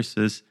other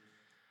waitresses.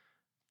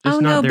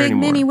 Just not there Big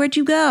anymore. Minnie, where'd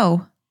you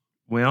go?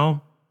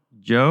 Well,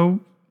 Joe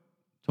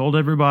told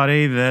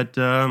everybody that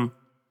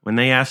when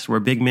they asked where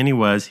Big Minnie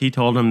was, he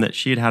told them that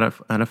she had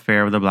an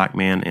affair with a black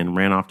man and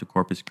ran off to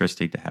Corpus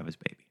Christi to have his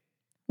baby.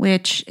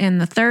 Which in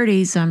the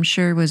 30s, I'm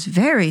sure, was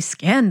very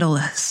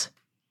scandalous.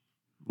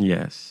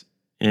 Yes.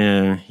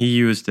 And he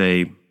used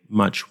a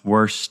much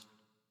worse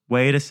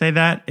way to say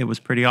that. It was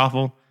pretty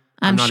awful.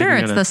 I'm sure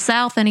it's the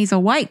South and he's a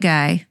white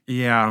guy.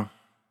 Yeah.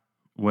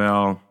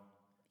 Well,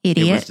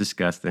 Idiot. It was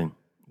disgusting,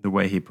 the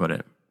way he put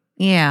it.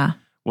 Yeah.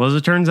 Well, as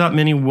it turns out,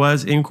 Minnie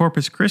was in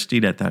Corpus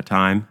Christi at that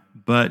time,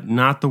 but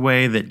not the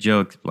way that Joe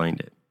explained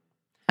it.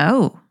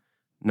 Oh.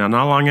 Now,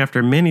 not long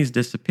after Minnie's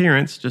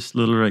disappearance, just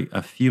literally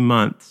a few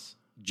months,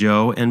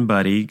 Joe and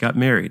Buddy got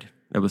married.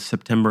 That was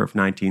September of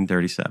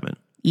 1937.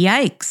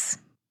 Yikes.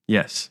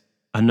 Yes.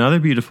 Another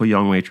beautiful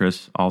young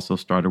waitress also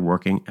started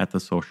working at the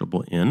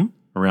Sociable Inn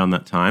around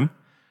that time.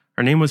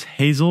 Her name was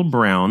Hazel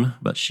Brown,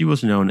 but she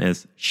was known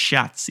as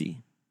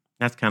Shotzi.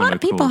 That's kind of a cool... A lot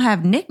of people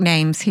have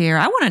nicknames here.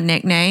 I want a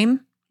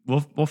nickname.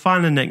 We'll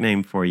find a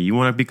nickname for you. You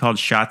want to be called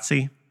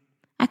Shotzi?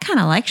 I kind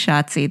of like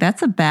Shotzi.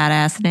 That's a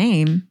badass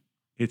name.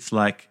 It's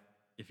like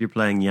if you're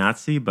playing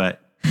Yahtzee,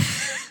 but...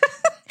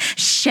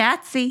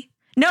 Shatsy.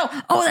 No.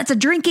 Oh, that's a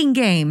drinking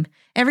game.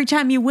 Every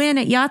time you win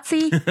at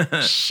Yahtzee,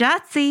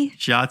 Shotzi.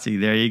 Shotzi,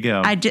 there you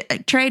go.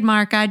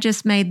 Trademark, I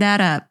just made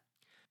that up.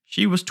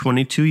 She was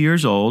 22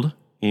 years old,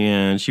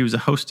 and she was a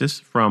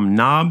hostess from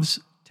Knobs,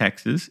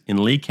 Texas,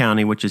 in Lee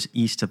County, which is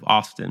east of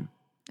Austin.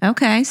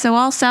 Okay, so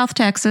all South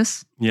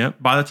Texas.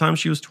 Yep. By the time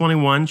she was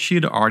 21, she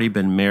had already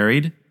been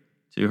married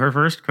to her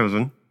first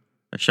cousin,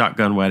 a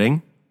shotgun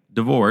wedding,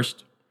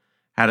 divorced,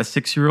 had a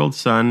 6-year-old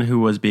son who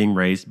was being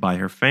raised by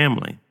her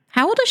family.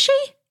 How old is she?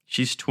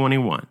 She's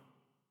 21.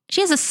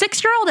 She has a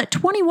 6-year-old at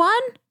 21?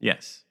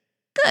 Yes.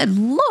 Good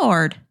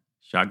Lord.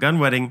 Shotgun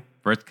wedding,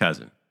 first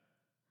cousin.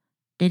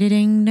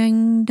 Ding,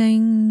 ding,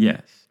 ding.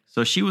 Yes.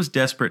 So she was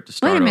desperate to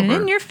start over. Wait a minute,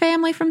 over. Isn't your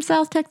family from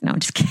South Texas? No, I'm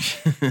just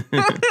kidding.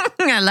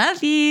 I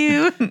love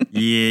you.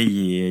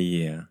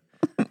 Yeah.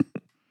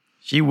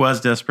 She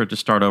was desperate to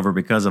start over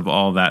because of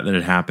all that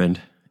had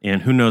happened.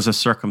 And who knows the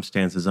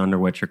circumstances under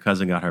which her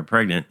cousin got her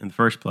pregnant in the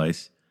first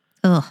place.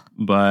 Ugh.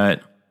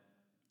 But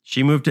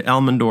she moved to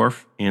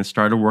Elmendorf and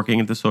started working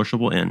at the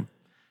Sociable Inn.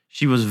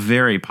 She was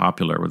very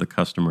popular with the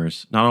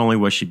customers. Not only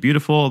was she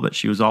beautiful, but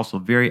she was also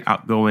very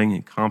outgoing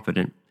and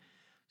confident.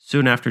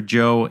 Soon after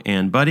Joe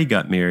and Buddy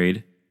got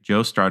married,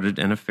 Joe started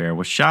an affair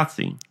with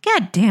Shotzi.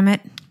 God damn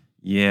it.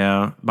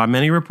 Yeah. By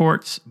many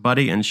reports,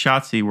 Buddy and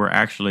Shotzi were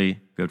actually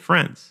good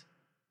friends.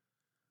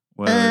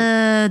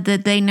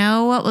 Did they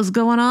know what was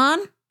going on?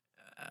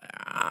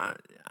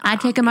 I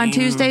take them on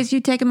Tuesdays,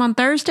 you take them on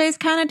Thursdays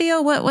kind of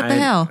deal? What the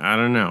hell? I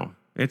don't know.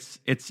 It's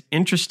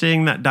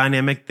interesting, that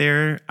dynamic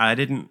there.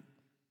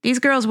 These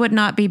girls would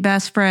not be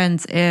best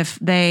friends if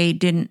they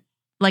didn't,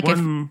 like,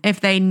 if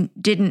they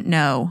didn't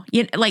know.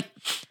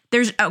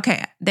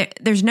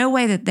 There's no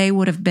way that they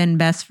would have been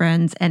best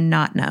friends and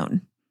not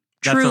known.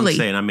 That's Truly, what I'm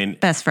saying. I mean,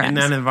 best friends. In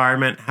that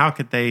environment, how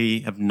could they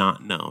have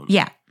not known?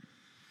 Yeah.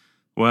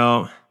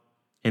 Well,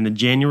 in the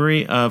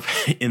January. I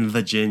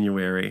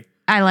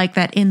like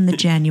that, in the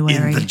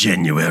January. In the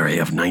January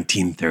of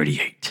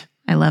 1938.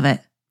 I love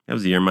it. That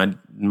was the year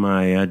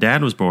my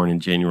dad was born, in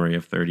January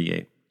of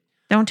 38.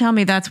 Don't tell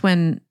me that's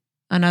when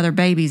another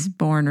baby's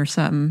born or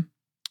something.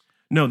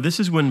 No, this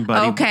is when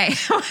Buddy... Okay.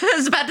 I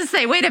was about to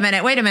say, wait a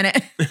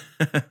minute.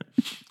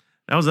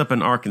 That was up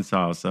in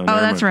Arkansas. So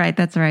that's right.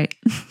 That's right.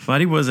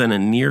 Buddy was in a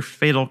near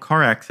fatal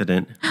car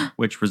accident,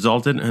 which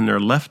resulted in her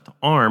left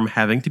arm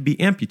having to be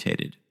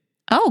amputated.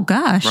 Oh,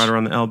 gosh. Right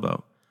around the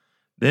elbow.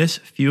 This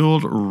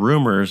fueled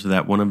rumors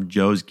that one of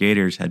Joe's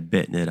gators had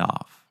bitten it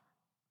off.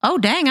 Oh,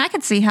 dang. I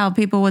could see how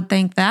people would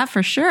think that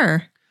for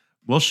sure.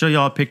 We'll show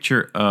y'all a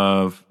picture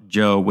of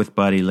Joe with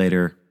Buddy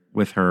later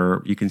with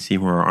her. You can see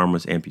where her arm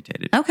was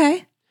amputated.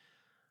 Okay.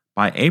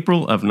 By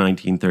April of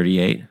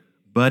 1938,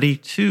 Buddy,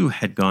 too,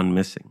 had gone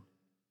missing.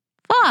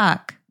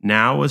 Fuck.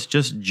 Now it was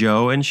just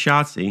Joe and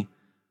Shotzi,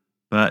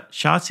 but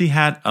Shotzi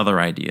had other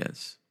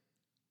ideas.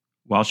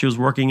 While she was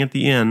working at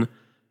the inn,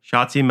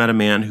 Shotzi met a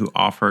man who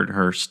offered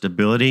her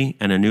stability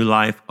and a new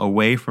life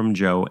away from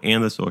Joe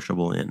and the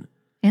sociable inn.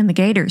 And the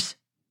gators.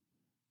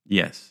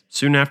 Yes.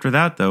 Soon after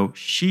that, though,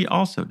 she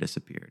also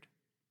disappeared.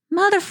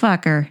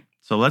 Motherfucker.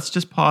 So let's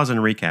just pause and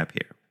recap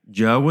here.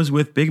 Joe was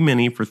with Big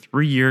Minnie for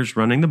 3 years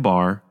running the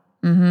bar.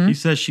 Mm-hmm. She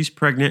says she's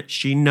pregnant.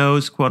 She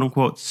knows, quote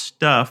unquote,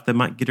 stuff that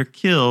might get her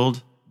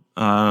killed.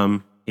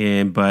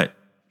 But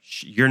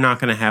you're not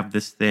going to have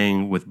this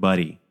thing with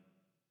Buddy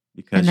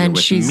because and then you're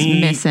with she's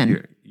me.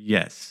 missing.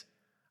 Yes,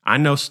 I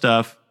know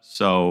stuff.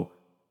 So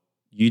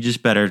you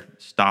just better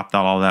stop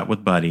all that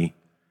with Buddy.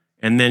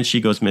 And then she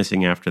goes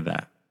missing after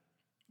that.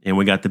 And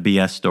we got the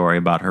BS story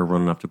about her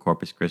running up to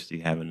Corpus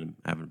Christi having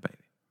a baby.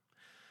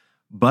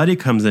 Buddy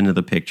comes into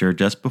the picture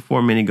just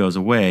before Minnie goes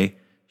away.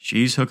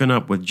 She's hooking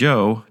up with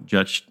Joe,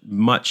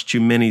 much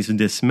to Minnie's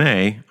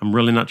dismay. I'm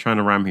really not trying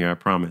to rhyme here, I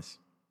promise.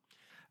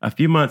 A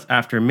few months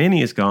after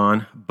Minnie is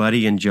gone,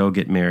 Buddy and Joe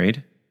get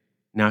married.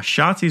 Now,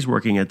 Shotzi's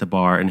working at the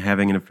bar and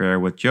having an affair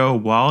with Joe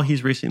while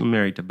he's recently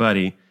married to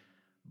Buddy.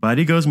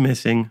 Buddy goes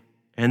missing,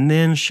 and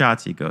then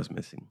Shotzi goes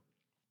missing.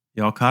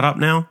 Y'all caught up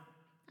now?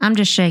 I'm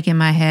just shaking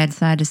my head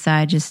side to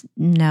side, just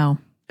no.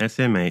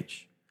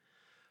 SMH.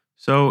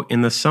 So,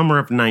 in the summer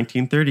of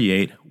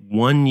 1938,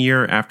 1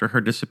 year after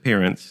her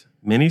disappearance,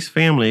 Minnie's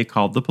family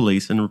called the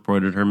police and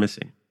reported her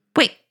missing.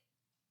 Wait.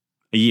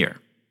 A year.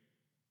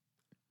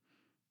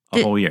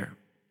 A whole year.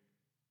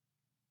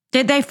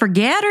 Did they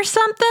forget or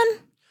something?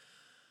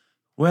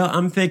 Well,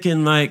 I'm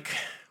thinking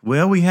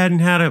we hadn't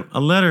had a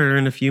letter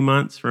in a few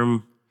months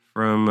from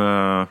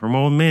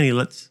old Minnie.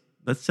 Let's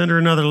send her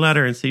another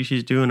letter and see if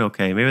she's doing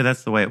okay. Maybe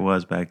that's the way it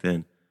was back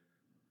then.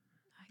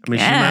 I mean,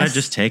 she might have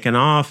just taken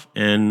off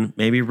and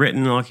maybe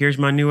written, here's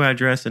my new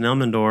address in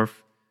Elmendorf.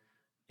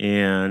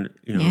 And,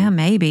 yeah,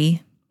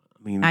 maybe.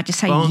 I mean, I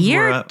just a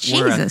year?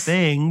 Jesus. Were a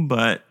thing,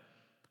 but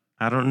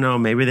I don't know.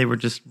 Maybe they were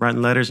just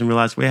writing letters and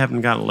realized we haven't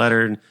got a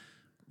letter and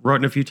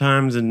wrote a few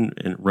times and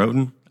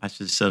wrote. I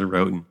should have said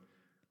wrote.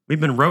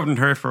 We've been wrote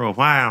her for a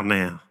while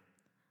now.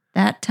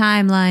 That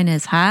timeline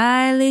is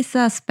highly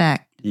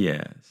suspect.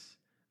 Yes.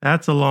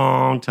 That's a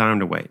long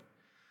time to wait.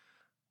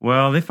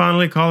 Well, they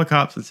finally call the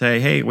cops and say,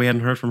 hey, we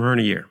hadn't heard from her in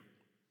a year.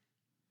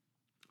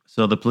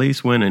 So the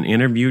police went and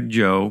interviewed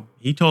Joe.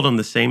 He told them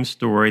the same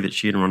story, that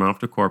she had run off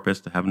to Corpus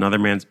to have another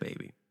man's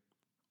baby.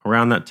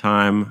 Around that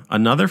time,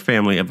 another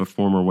family of a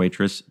former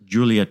waitress,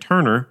 Julia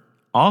Turner,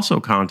 also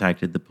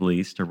contacted the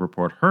police to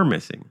report her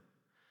missing.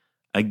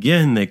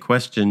 Again, they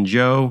questioned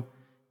Joe.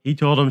 He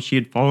told them she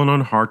had fallen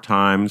on hard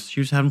times. She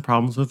was having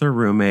problems with her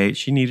roommate.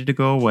 She needed to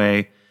go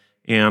away.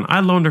 And I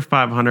loaned her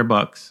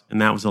 $500,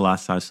 and that was the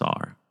last I saw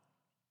her.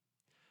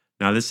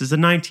 Now, this is the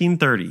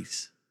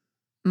 1930s.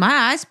 My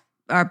eyes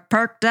are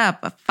perked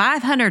up.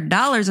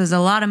 $500 is a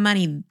lot of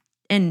money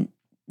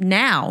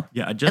now.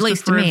 Yeah, adjusted at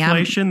least for to me,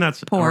 inflation,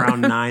 that's poor.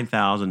 around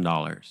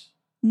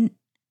 $9,000.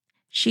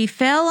 She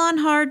fell on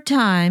hard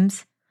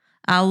times.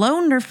 I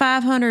loaned her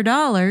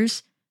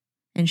 $500,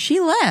 and she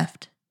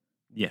left.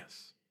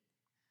 Yes.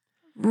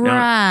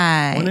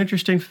 Right. Now, one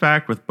interesting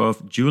fact with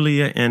both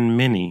Julia and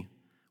Minnie,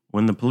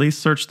 when the police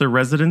searched their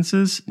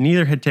residences,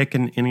 neither had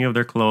taken any of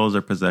their clothes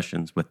or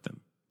possessions with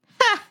them.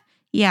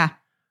 Yeah,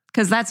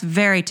 because that's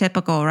very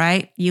typical,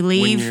 right? You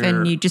leave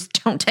and you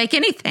just don't take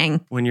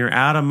anything. When you're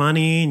out of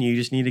money and you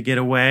just need to get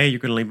away, you're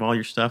going to leave all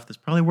your stuff that's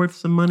probably worth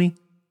some money.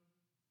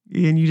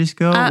 And you just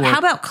go. How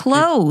about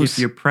clothes? If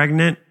you're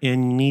pregnant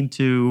and you need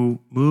to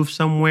move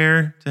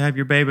somewhere to have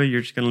your baby,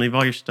 you're just going to leave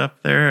all your stuff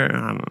there? I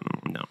don't know.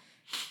 No.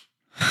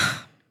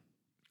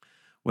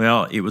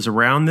 Well, it was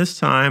around this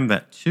time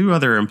that 2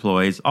 other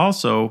employees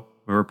also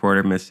were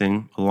reported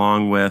missing,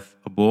 along with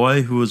a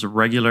boy who was a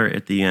regular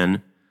at the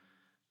inn.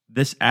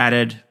 This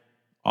added,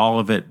 all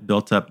of it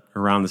built up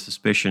around the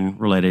suspicion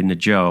related to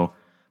Joe.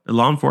 But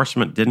law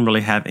enforcement didn't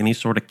really have any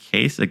sort of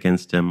case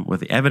against him with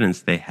the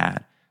evidence they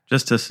had,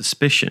 just a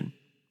suspicion.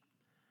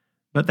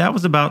 But that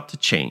was about to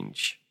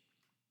change.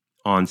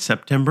 On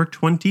September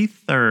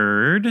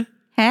 23rd,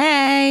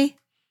 Hey,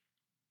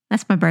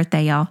 that's my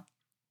birthday, y'all.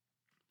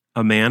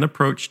 a man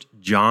approached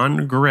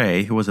John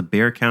Gray, who was a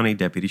Bexar County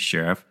deputy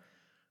sheriff,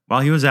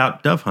 while he was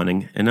out dove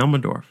hunting in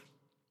Elmendorf.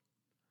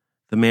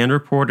 The man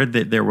reported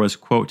that there was,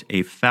 quote,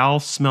 a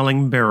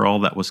foul-smelling barrel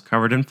that was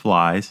covered in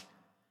flies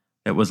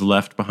that was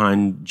left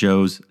behind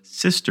Joe's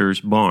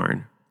sister's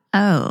barn.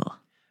 Oh,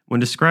 When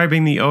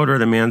describing the odor,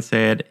 the man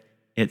said,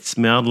 it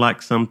smelled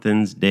like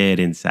something's dead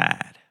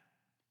inside.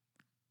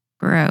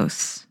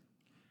 gross.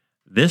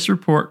 This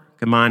report,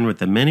 combined with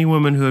the many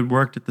women who had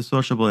worked at the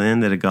sociable inn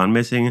that had gone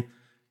missing,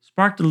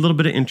 sparked a little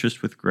bit of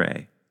interest with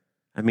Gray.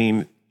 I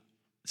mean,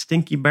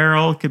 stinky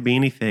barrel could be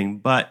anything,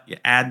 but you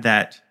add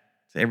that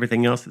to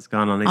everything else that's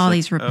gone on. All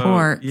these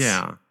reports.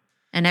 Yeah.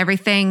 And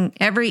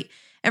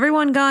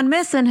everyone gone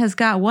missing has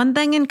got one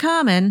thing in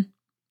common.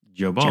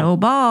 Joe Ball. Joe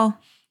Ball.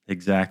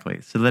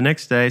 Exactly. So the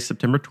next day,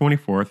 September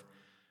 24th,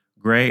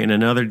 Gray and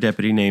another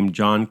deputy named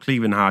John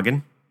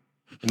Clevenhagen.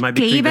 It might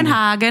be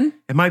Clevenhagen.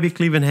 It might be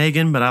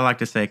Clevenhagen, but I like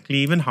to say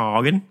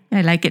Clevenhagen.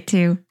 I like it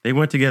too. They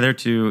went together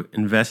to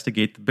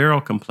investigate the barrel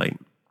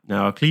complaint.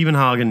 Now,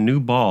 Clevenhagen knew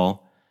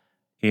Ball,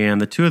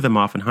 and the 2 of them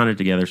often hunted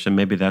together, so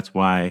maybe that's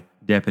why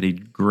Deputy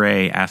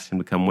Gray asked him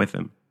to come with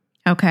him.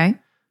 Okay.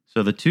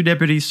 So the 2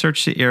 deputies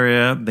searched the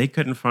area. They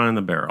couldn't find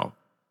the barrel.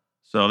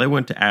 So they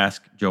went to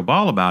ask Joe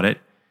Ball about it.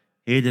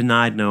 He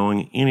denied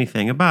knowing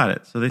anything about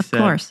it. So they said,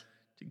 Of course.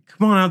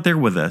 come on out there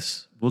with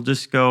us. We'll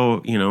just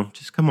go,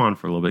 just come on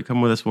for a little bit.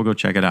 Come with us. We'll go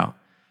check it out.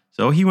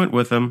 So he went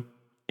with them.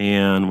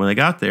 And when they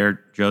got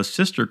there, Joe's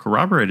sister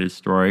corroborated the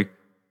story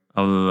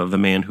of the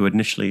man who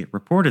initially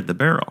reported the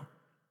barrel.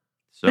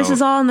 So, This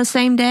is all on the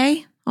same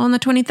day, on the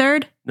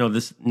 23rd?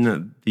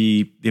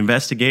 the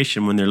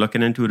investigation, when they're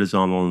looking into it, is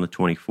on the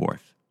 24th.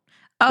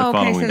 Oh, okay.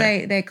 following So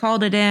day. they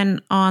called it in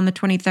on the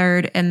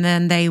 23rd, and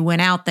then they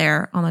went out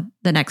there on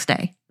the next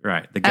day.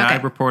 Right. The guy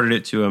Okay. reported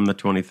it to him the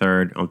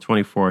 23rd. On the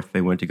 24th,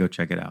 they went to go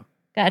check it out.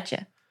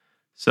 Gotcha.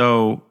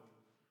 So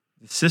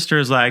the sister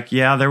is like,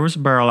 yeah, there was a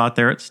barrel out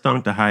there. It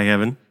stunk to high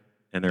heaven.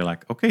 And they're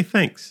like, okay,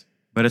 thanks.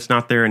 But it's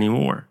not there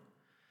anymore.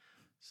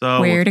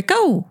 So Where'd it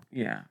go?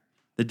 yeah.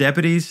 The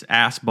deputies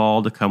asked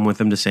Ball to come with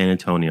them to San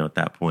Antonio at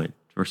that point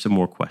for some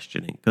more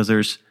questioning, because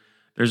there's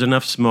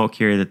enough smoke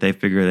here that they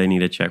figure they need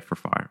to check for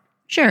fire.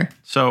 Sure.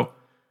 So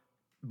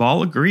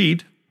Ball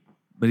agreed,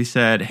 but he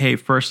said, hey,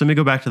 first let me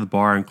go back to the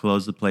bar and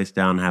close the place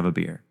down and have a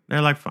beer. They're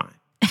like, fine.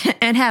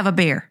 And have a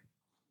beer.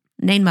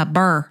 Name my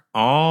burr.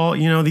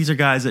 These are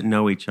guys that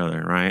know each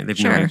other, right? They've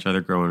known Sure. each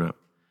other growing up.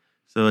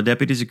 So the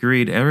deputies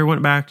agreed. Everyone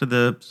went back to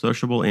the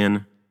sociable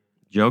inn.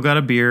 Joe got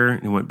a beer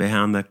and went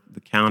behind the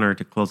counter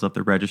to close up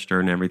the register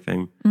and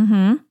everything.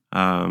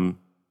 Mm-hmm.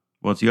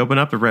 Once he opened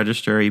up the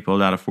register, he pulled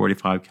out a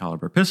 .45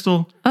 caliber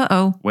pistol,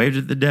 Uh-oh. waved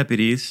at the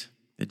deputies.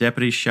 The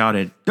deputies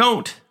shouted,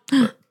 "Don't!"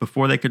 But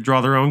before they could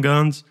draw their own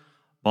guns,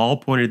 Ball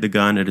pointed the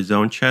gun at his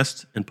own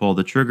chest and pulled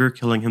the trigger,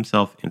 killing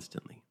himself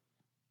instantly.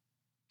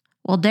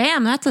 Well,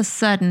 damn, that's a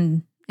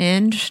sudden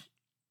end.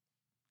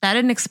 I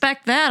didn't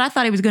expect that. I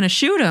thought he was going to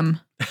shoot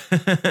him.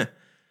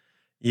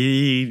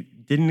 He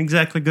didn't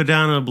exactly go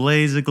down in a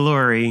blaze of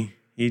glory.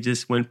 He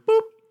just went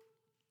boop.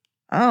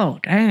 Oh,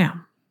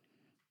 damn.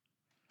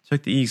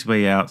 Took the easy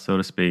way out, so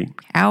to speak.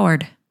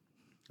 Howard.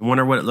 I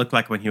wonder what it looked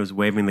like when he was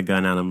waving the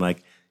gun at him,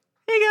 like,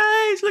 hey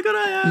guys, look what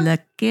I have.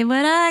 Look at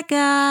what I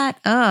got.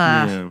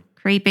 Ugh. Yeah.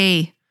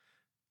 Creepy.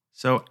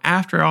 So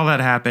after all that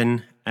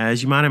happened,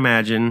 as you might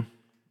imagine,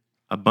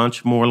 a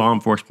bunch more law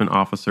enforcement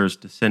officers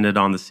descended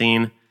on the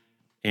scene,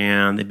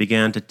 and they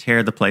began to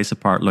tear the place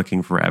apart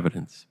looking for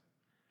evidence.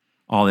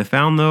 All they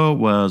found, though,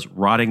 was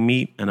rotting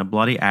meat and a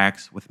bloody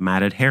axe with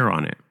matted hair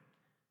on it.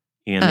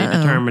 And they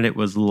determined it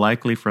was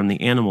likely from the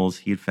animals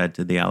he had fed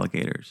to the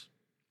alligators.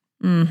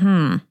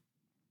 Mm-hmm.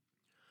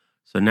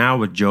 So now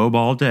with Joe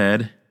Ball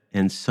dead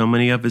and so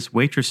many of his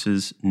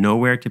waitresses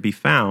nowhere to be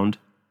found,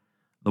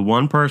 the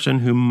one person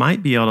who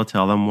might be able to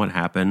tell them what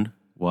happened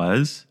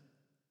was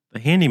the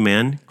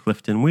handyman,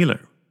 Clifton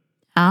Wheeler.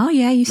 Oh,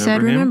 yeah, you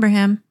said remember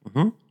him.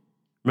 Mm-hmm.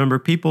 Remember,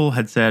 people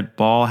had said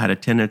Ball had a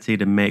tendency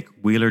to make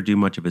Wheeler do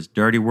much of his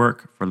dirty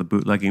work for the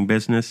bootlegging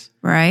business.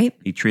 Right.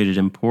 He treated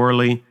him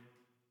poorly.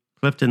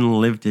 Clifton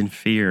lived in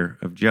fear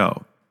of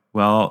Joe.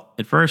 Well,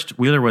 at first,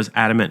 Wheeler was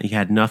adamant he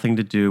had nothing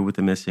to do with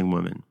the missing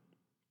women.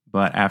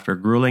 But after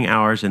grueling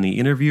hours in the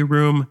interview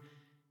room,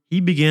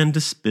 he began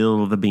to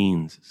spill the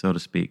beans, so to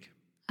speak.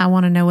 I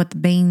want to know what the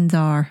beans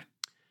are.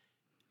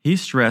 He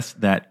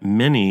stressed that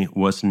Minnie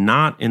was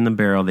not in the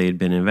barrel they had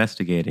been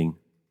investigating.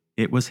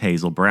 It was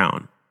Hazel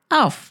Brown.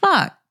 Oh,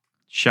 fuck.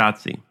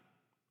 Shotzi.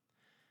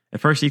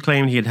 At first, he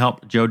claimed he had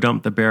helped Joe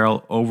dump the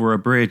barrel over a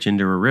bridge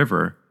into a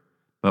river,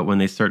 but when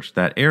they searched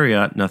that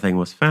area, nothing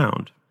was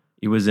found.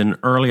 It was in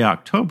early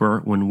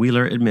October when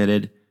Wheeler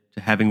admitted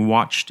to having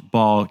watched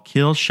Ball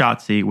kill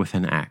Shotzi with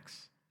an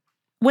axe.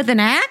 With an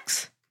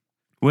axe?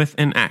 With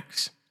an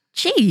axe.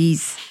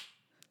 Jeez.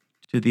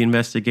 To the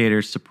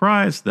investigators'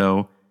 surprise,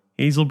 though,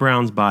 Hazel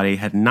Brown's body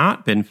had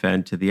not been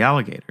fed to the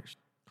alligators.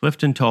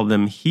 Clifton told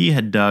them he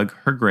had dug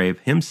her grave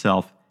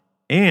himself,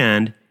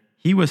 and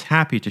he was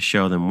happy to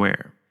show them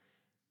where.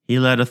 He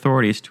led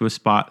authorities to a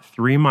spot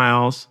 3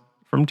 miles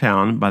from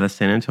town by the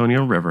San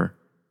Antonio River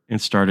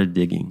and started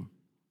digging.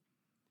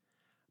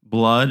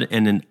 Blood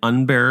and an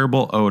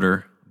unbearable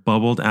odor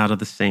bubbled out of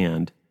the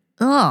sand,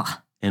 Ugh.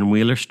 and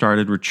Wheeler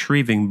started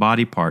retrieving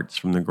body parts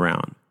from the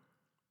ground.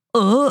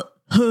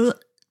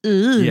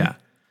 Yeah.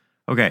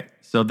 Okay,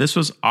 so this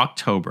was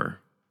October,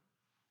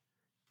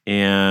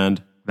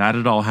 and that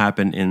had all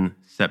happened in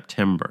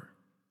September.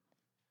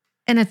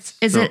 And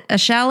is it a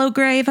shallow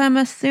grave, I'm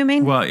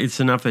assuming? Well, it's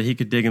enough that he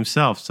could dig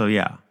himself, so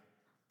yeah.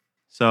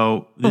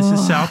 So this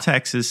is South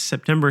Texas.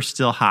 September's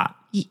still hot.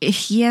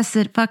 Yes,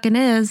 it fucking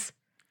is.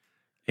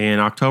 And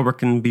October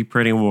can be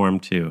pretty warm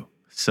too.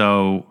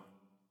 So,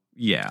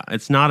 yeah,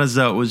 it's not as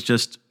though it was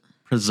just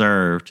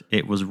preserved.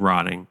 It was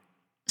rotting.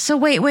 So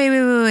wait.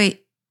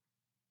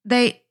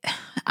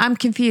 I'm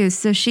confused.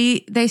 So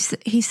he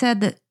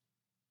said that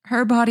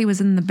her body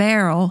was in the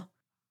barrel,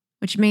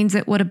 which means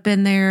it would have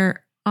been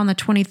there on the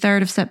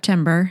 23rd of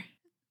September.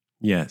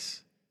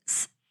 Yes.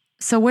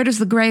 So where does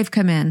the grave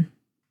come in?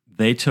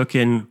 They took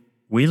in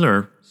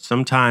Wheeler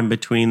sometime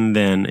between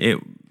then.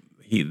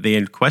 They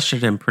had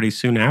questioned him pretty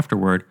soon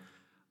afterward,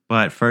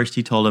 but first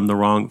he told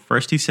him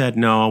first he said,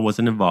 no, I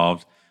wasn't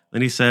involved.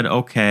 Then he said,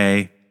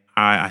 okay,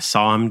 I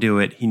saw him do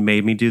it. He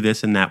made me do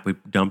this and that. We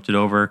dumped it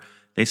over.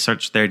 They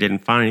searched there,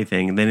 didn't find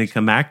anything. And then he'd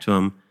come back to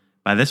him.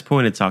 By this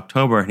point, it's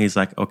October, and he's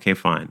like, okay,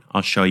 fine,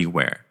 I'll show you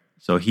where.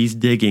 So he's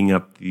digging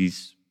up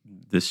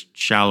this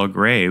shallow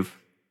grave.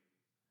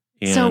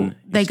 And so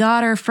they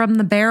got her from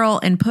the barrel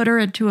and put her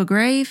into a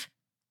grave?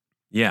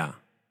 Yeah.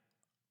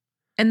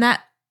 And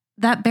that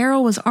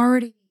barrel was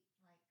already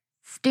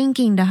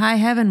stinking to high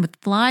heaven with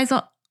flies.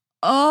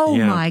 Oh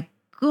Yeah. My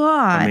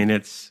God. I mean,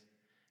 it's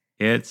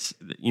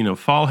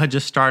fall had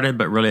just started,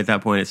 but really at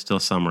that point, it's still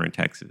summer in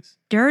Texas.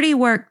 Dirty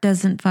work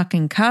doesn't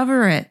fucking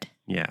cover it.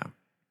 Yeah.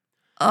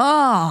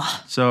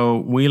 Oh. So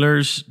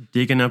Wheeler's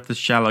digging up the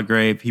shallow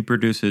grave. He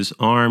produces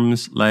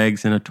arms,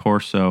 legs, and a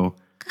torso.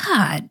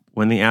 God.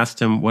 When they asked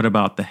him, what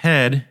about the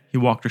head? He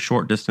walked a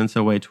short distance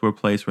away to a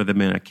place where there'd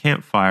been a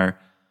campfire,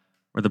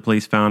 where the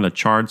police found a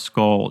charred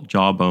skull,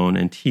 jawbone,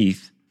 and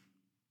teeth.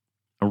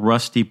 A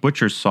rusty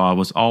butcher's saw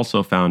was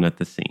also found at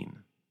the scene.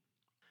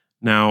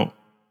 Now,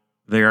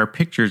 there are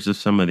pictures of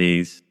some of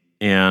these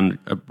and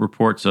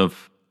reports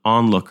of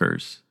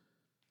onlookers,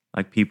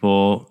 like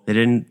people, they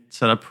didn't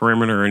set up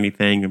perimeter or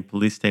anything, and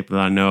police tape that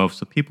I know of,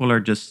 so people are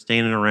just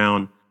standing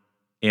around,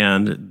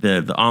 and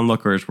the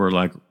onlookers were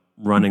like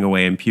running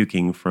away and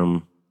puking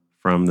from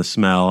the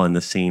smell and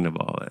the scene of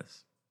all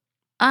this.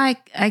 I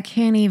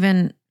can't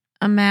even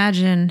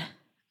imagine.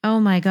 Oh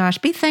my gosh.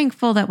 Be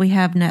thankful that we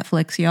have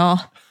Netflix,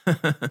 y'all.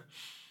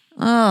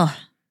 Oh.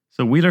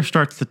 So Wheeler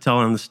starts to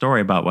tell him the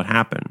story about what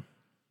happened.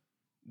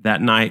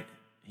 That night,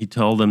 he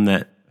told him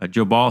that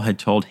Joe Ball had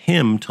told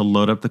him to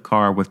load up the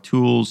car with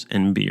tools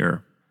and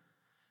beer.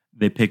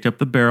 They picked up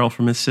the barrel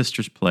from his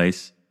sister's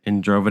place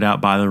and drove it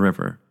out by the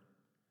river.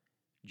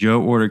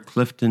 Joe ordered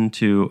Clifton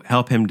to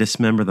help him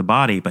dismember the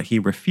body, but he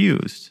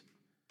refused.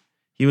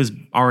 He was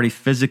already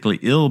physically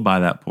ill by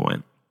that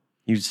point.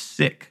 He was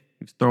sick.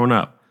 He was thrown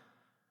up.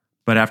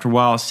 But after a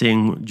while,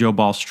 seeing Joe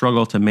Ball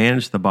struggle to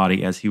manage the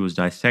body as he was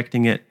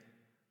dissecting it,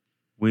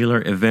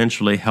 Wheeler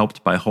eventually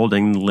helped by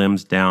holding the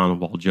limbs down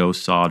while Joe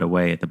sawed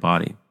away at the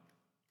body.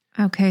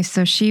 Okay,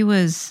 so she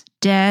was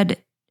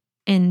dead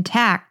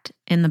intact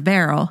in the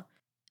barrel.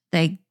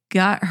 They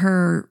got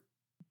her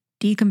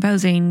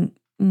decomposing,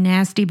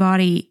 nasty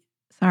body,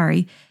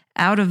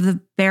 out of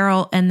the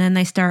barrel, and then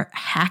they start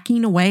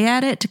hacking away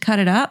at it to cut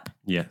it up?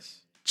 Yes.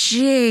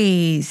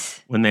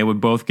 Jeez. When they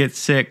would both get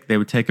sick, they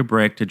would take a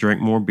break to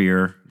drink more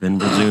beer, then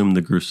resume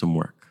the gruesome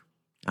work.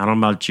 I don't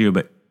know about you,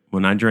 but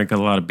when I drink a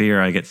lot of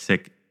beer, I get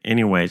sick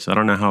anyway, so I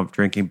don't know how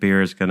drinking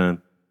beer is going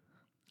to,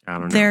 I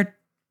don't know. They're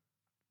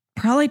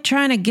probably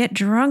trying to get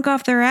drunk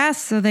off their ass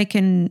so they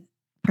can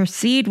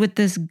proceed with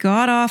this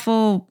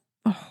god-awful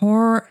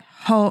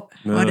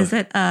what is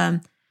it?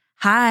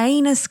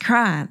 Heinous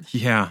crime.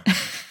 Yeah.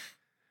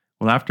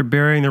 Well, after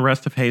burying the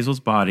rest of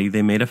Hazel's body,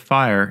 they made a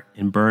fire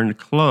and burned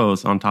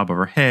clothes on top of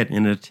her head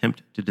in an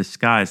attempt to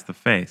disguise the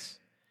face.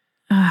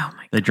 Oh, my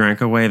God. They drank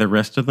away the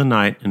rest of the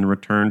night and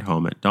returned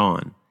home at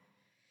dawn.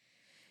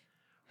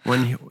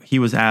 When he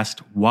was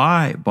asked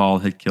why Ball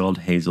had killed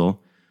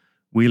Hazel,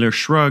 Wheeler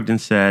shrugged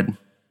and said,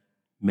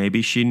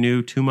 maybe she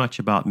knew too much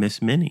about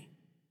Miss Minnie.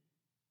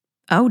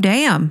 Oh,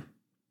 damn.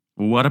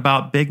 What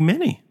about Big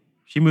Minnie?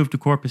 She moved to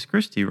Corpus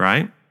Christi,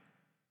 right?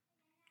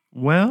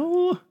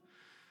 Well,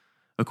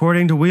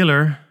 according to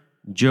Wheeler,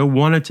 Joe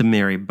wanted to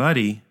marry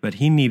Buddy, but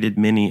he needed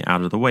Minnie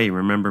out of the way.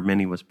 Remember,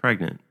 Minnie was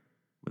pregnant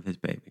with his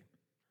baby.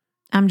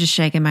 I'm just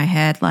shaking my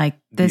head like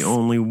this. The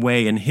only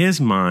way in his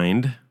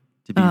mind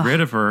to be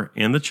rid of her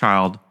and the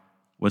child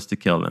was to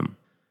kill them.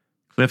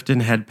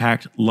 Clifton had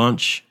packed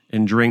lunch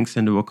and drinks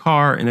into a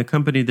car and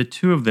accompanied the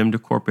two of them to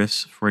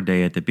Corpus for a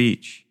day at the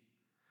beach.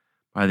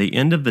 By the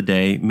end of the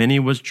day, Minnie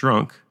was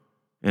drunk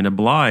and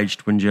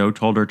obliged when Joe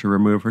told her to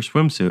remove her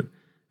swimsuit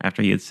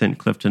after he had sent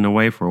Clifton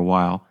away for a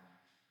while.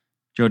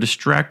 Joe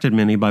distracted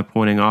Minnie by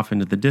pointing off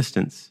into the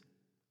distance.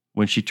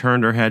 When she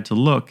turned her head to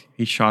look,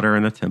 he shot her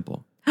in the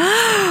temple.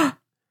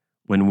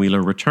 When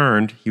Wheeler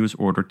returned, he was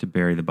ordered to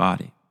bury the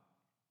body.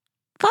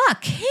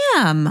 Fuck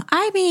him.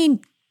 I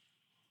mean,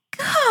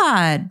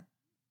 God.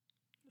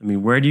 I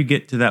mean, where do you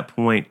get to that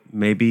point?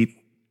 Maybe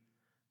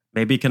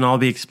it can all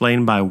be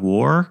explained by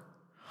war.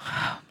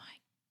 Oh my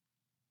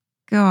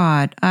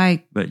God.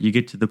 But you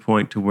get to the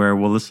point to where,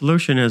 well, the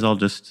solution is I'll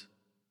just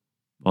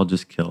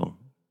kill.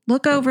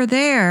 Look over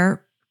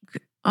there.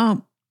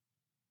 Oh,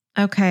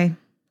 okay.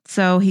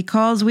 So he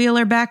calls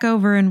Wheeler back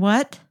over and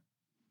what?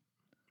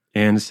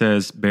 And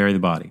says, bury the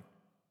body.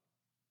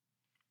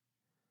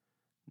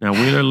 Now,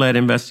 Wheeler led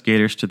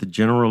investigators to the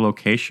general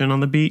location on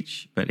the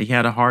beach, but he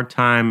had a hard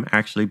time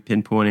actually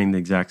pinpointing the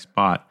exact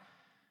spot.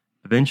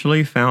 Eventually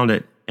he found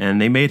it, and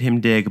they made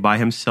him dig by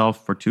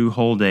himself for 2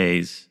 whole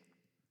days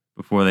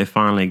before they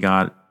finally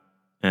got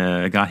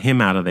him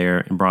out of there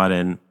and brought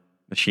in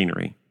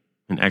machinery,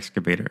 an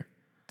excavator.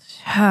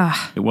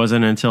 It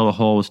wasn't until the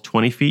hole was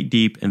 20 feet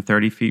deep and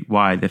 30 feet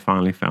wide they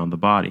finally found the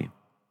body.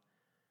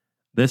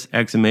 This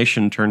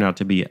exhumation turned out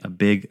to be a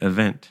big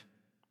event.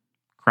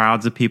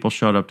 Crowds of people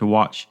showed up to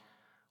watch.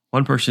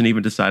 One person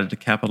even decided to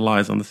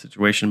capitalize on the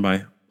situation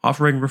by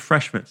offering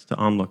refreshments to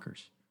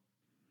onlookers.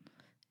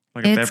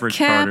 Like a beverage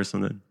cart or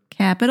something.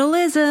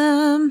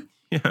 Capitalism.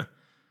 Yeah.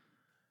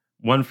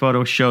 One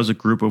photo shows a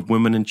group of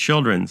women and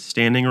children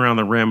standing around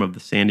the rim of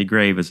the sandy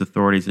grave as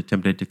authorities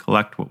attempted to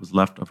collect what was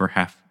left of her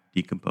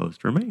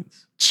half-decomposed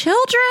remains.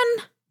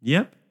 Children?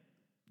 Yep.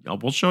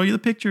 We'll show you the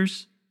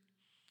pictures.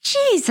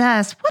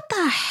 Jesus, what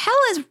the hell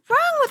is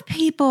wrong with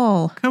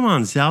people? Come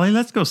on, Sally,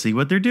 let's go see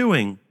what they're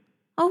doing.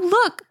 Oh,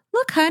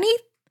 look, honey,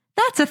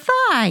 that's a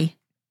thigh.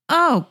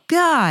 Oh,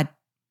 God.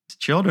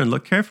 Children,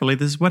 look carefully.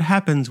 This is what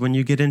happens when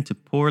you get into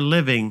poor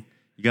living.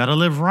 You got to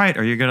live right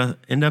or you're going to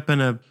end up in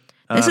a...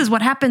 This is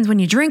what happens when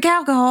you drink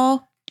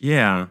alcohol.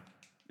 Yeah,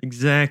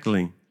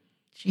 exactly.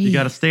 Jeez. You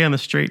got to stay on the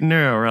straight and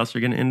narrow or else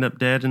you're going to end up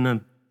dead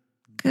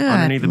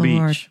underneath the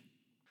beach.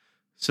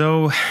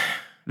 So...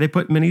 They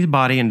put Minnie's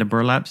body into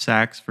burlap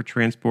sacks for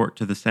transport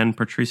to the San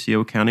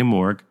Patricio County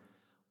morgue,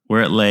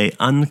 where it lay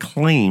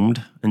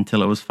unclaimed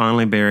until it was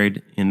finally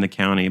buried in the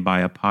county by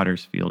a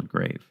Potter's Field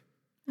grave.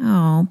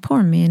 Oh,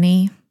 poor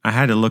Minnie. I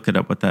had to look it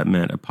up what that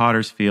meant. A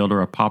Potter's Field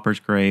or a pauper's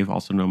grave,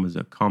 also known as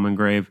a common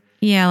grave.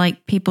 Yeah,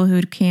 like people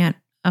who can't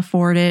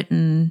afford it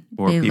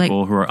or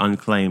people who are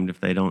unclaimed if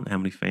they don't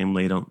have any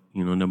family,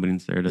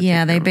 nobody's there to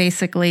yeah, they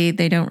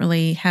don't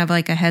really have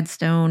like a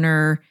headstone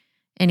or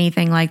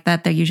anything like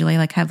that. They usually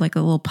have like a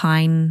little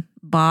pine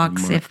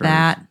box, if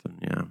that.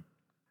 Yeah.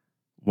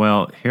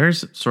 Well,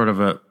 here's sort of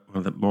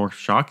the more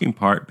shocking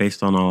part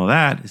based on all of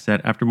that is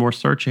that after more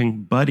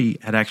searching, Buddy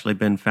had actually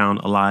been found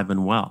alive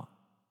and well.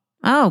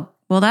 Oh,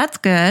 well, that's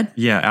good.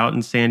 Yeah, out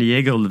in San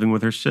Diego living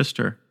with her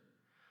sister.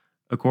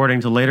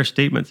 According to later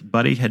statements,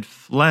 Buddy had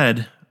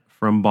fled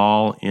from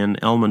Ball in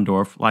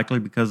Elmendorf, likely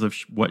because of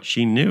what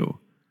she knew.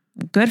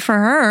 Good for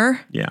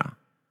her. Yeah.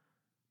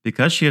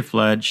 Because she had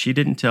fled, she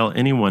didn't tell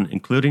anyone,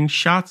 including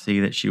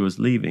Shotzi, that she was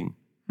leaving.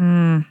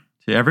 To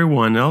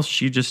everyone else,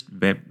 she just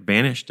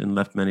vanished and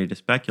left many to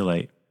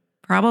speculate.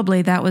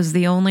 Probably that was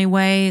the only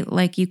way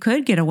you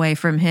could get away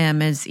from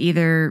him is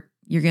either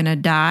you're going to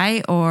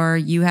die or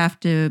you have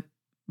to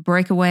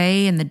break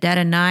away in the dead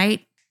of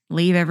night,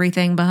 leave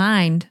everything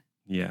behind.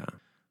 Yeah.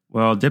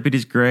 Well,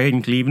 Deputies Gray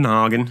and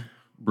Clevenhagen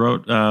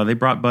they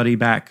brought Buddy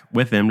back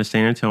with them to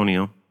San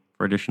Antonio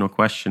for additional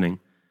questioning.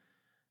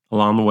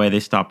 Along the way, they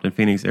stopped in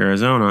Phoenix,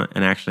 Arizona,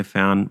 and actually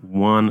found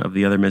one of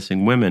the other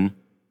missing women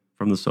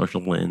from the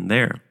social inn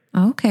there.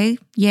 Okay,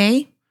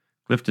 yay.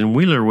 Clifton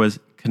Wheeler was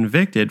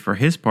convicted for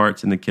his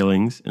parts in the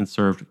killings and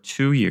served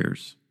 2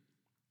 years.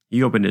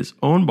 He opened his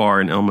own bar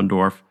in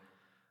Elmendorf,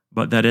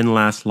 but that didn't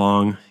last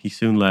long. He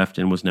soon left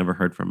and was never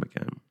heard from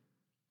again.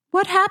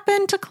 What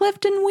happened to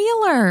Clifton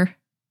Wheeler?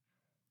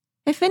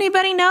 If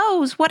anybody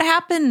knows, what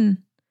happened?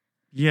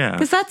 Yeah.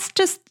 Because that's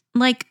just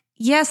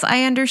yes,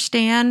 I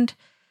understand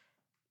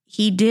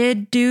he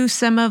did do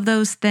some of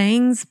those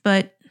things,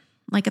 but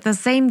at the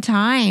same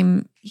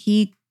time,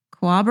 he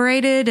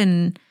cooperated,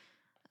 and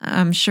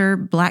I'm sure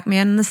black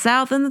man in the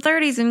South in the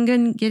 30s and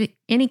couldn't get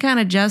any kind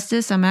of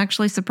justice. I'm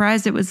actually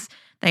surprised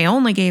they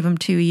only gave him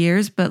 2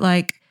 years, but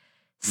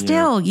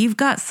still, You've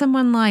got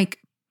someone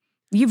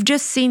you've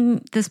just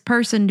seen this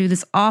person do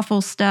this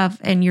awful stuff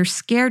and you're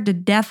scared to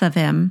death of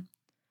him.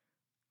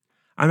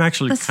 I'm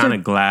actually kind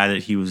of glad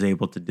that he was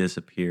able to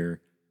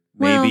disappear.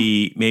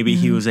 Maybe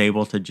he was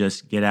able to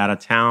just get out of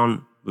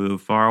town,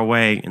 move far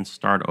away, and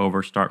start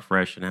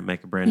fresh, and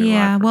make a brand new life.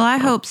 Yeah, well, I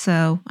hope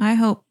so. I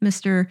hope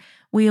Mr.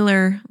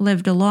 Wheeler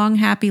lived a long,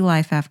 happy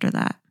life after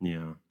that.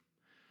 Yeah.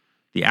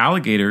 The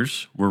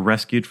alligators were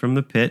rescued from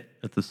the pit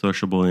at the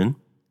Sociable Inn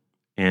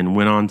and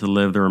went on to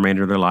live the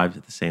remainder of their lives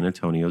at the San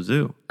Antonio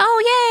Zoo.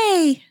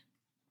 Oh,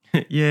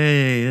 yay!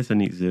 Yay, that's a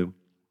neat zoo.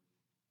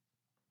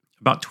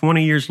 About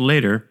 20 years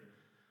later,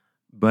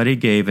 Buddy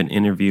gave an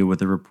interview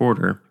with a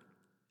reporter,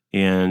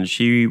 and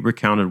she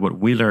recounted what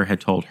Wheeler had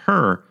told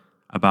her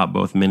about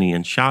both Minnie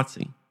and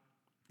Shotzi.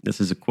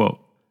 This is a quote.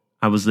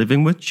 "I was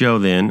living with Joe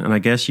then, and I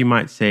guess you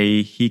might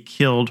say he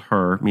killed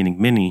her," meaning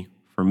Minnie,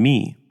 "for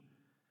me.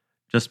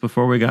 Just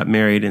before we got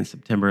married in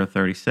September of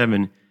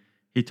 37,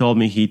 he told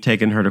me he'd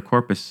taken her to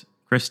Corpus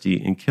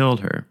Christi and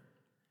killed her.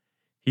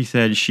 He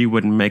said she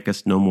wouldn't make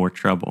us no more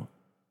trouble.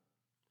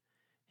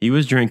 He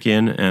was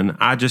drinking, and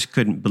I just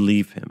couldn't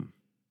believe him.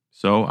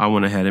 So I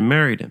went ahead and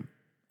married him.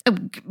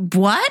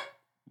 What?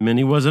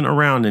 Minnie wasn't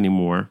around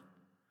anymore.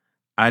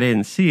 I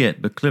didn't see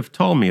it, but Cliff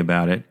told me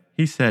about it.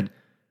 He said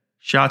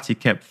Shotzi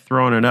kept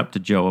throwing it up to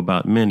Joe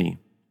about Minnie.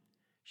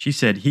 She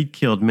said he'd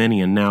killed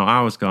Minnie and now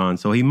I was gone,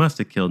 so he must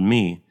have killed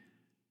me.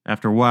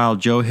 After a while,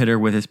 Joe hit her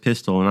with his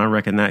pistol, and I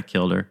reckon that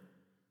killed her.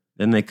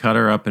 Then they cut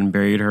her up and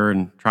buried her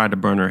and tried to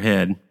burn her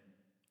head.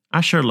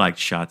 I sure liked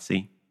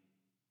Shotzi."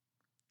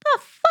 The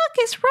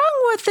fuck is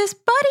wrong with this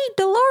Buddy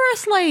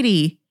Dolores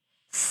lady?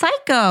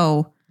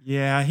 Psycho.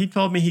 Yeah, he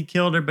told me he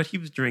killed her, but he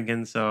was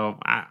drinking, so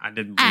I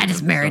didn't believe I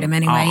just him, married so him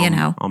anyway, you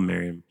know. I'll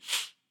marry him.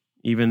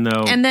 Even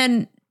though... And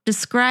then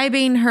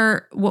describing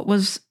her, what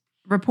was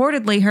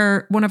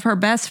reportedly one of her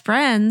best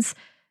friends,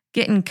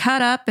 getting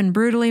cut up and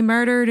brutally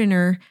murdered and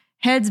her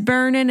head's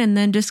burning, and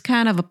then just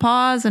kind of a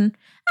pause. And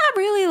I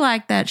really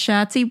like that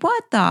Shotzi.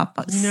 What the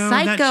fuck? No,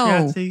 Psycho.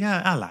 that Shotzi,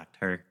 yeah, I liked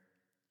her.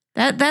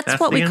 That's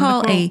what we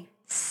call a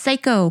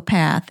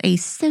psychopath, a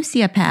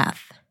sociopath.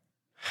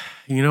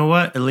 You know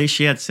what? At least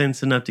she had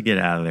sense enough to get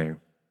out of there.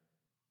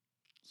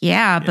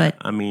 Yeah, but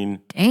I mean,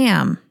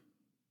 damn.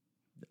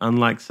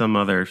 Unlike some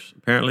others.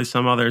 Apparently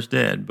some others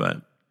did,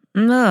 but...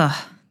 Ugh.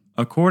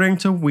 According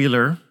to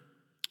Wheeler,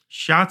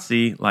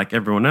 Shotzi, like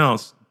everyone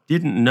else,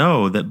 didn't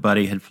know that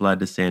Buddy had fled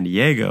to San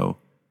Diego.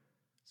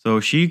 So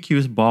she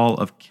accused Ball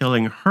of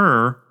killing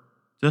her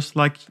just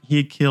like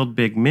he killed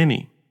Big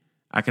Minnie.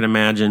 I can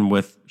imagine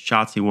with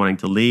Shotzi wanting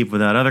to leave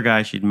with that other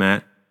guy she'd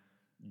met,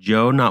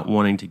 Joe not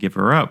wanting to give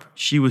her up.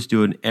 She was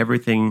doing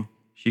everything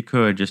she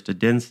could just to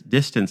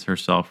distance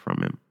herself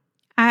from him.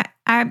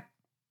 I've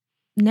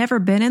never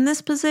been in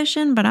this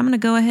position, but I'm going to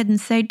go ahead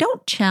and say,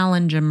 don't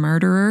challenge a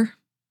murderer.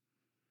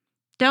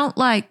 Don't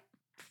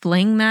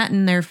fling that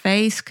in their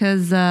face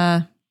because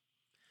why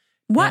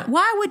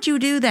would you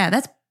do that?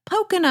 That's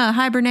poking a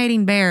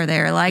hibernating bear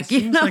there. It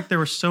seems like there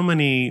were so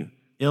many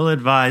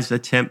ill-advised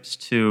attempts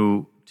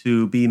to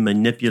be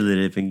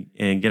manipulative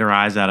and get her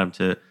eyes at him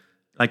to,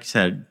 like you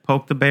said,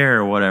 poke the bear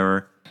or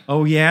whatever.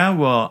 Oh, yeah?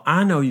 Well,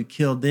 I know you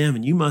killed them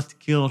and you must have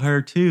killed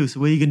her too. So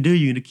what are you going to do?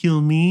 You going to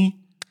kill me?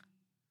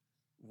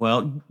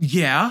 Well,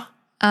 yeah.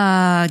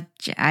 Now,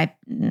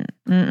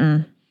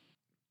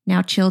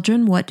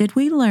 children, what did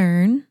we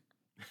learn?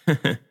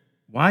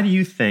 Why do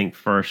you think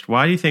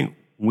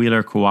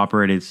Wheeler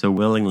cooperated so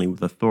willingly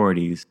with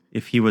authorities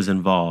if he was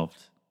involved?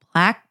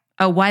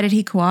 Why did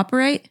he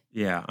cooperate?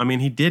 Yeah, I mean,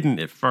 he didn't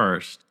at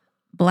first.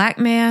 Black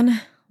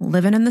man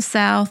living in the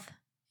South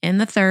in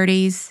the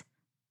 30s,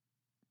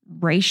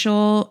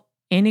 racial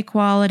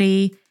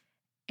inequality,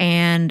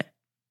 and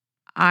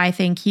I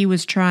think he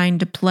was trying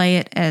to play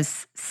it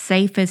as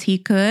safe as he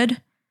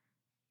could.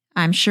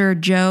 I'm sure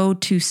Joe,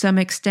 to some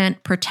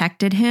extent,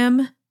 protected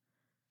him,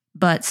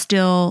 but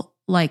still,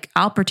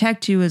 I'll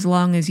protect you as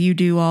long as you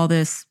do all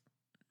this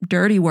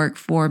dirty work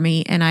for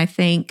me. And I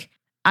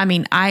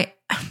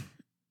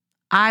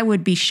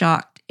would be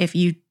shocked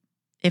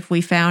if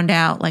we found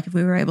out, if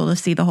we were able to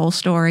see the whole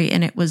story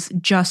and it was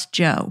just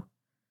Joe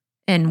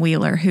and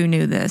Wheeler who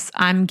knew this.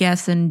 I'm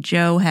guessing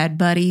Joe had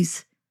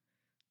buddies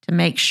to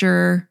make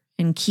sure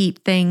and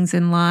keep things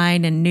in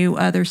line and knew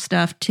other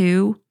stuff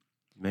too.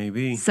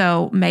 Maybe.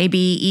 So maybe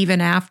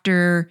even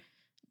after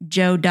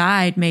Joe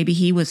died, maybe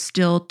he was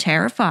still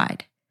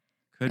terrified.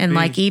 Could and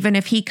be. even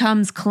if he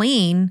comes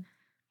clean,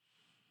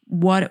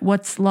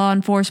 what's law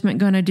enforcement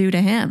going to do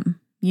to him?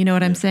 You know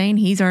what I'm saying?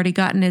 He's already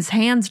gotten his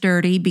hands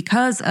dirty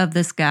because of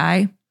this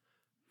guy.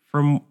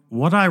 From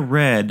what I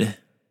read,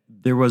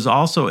 there was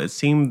also, it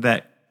seemed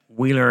that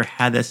Wheeler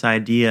had this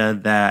idea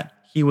that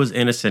he was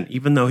innocent.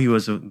 Even though he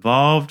was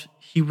involved,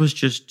 he was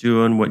just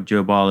doing what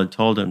Joe Ball had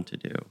told him to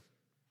do.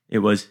 It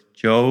was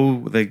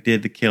Joe that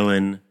did the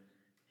killing.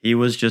 He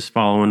was just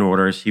following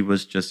orders. He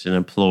was just an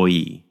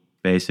employee,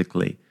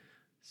 basically.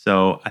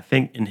 So I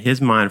think in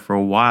his mind for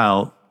a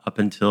while, up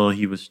until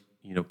he was,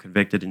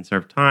 convicted and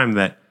served time,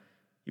 that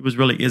he was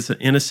really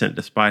innocent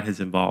despite his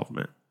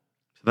involvement.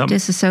 So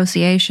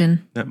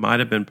Disassociation. That might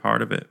have been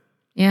part of it.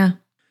 Yeah.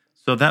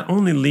 So that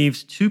only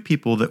leaves two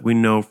people that we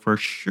know for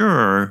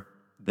sure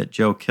that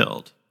Joe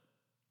killed.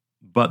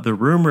 But the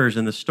rumors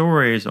and the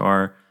stories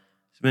are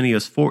as many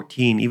as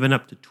 14, even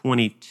up to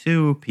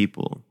 22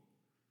 people.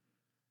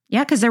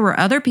 Yeah, because there were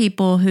other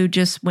people who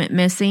just went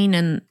missing.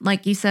 And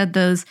like you said,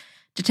 those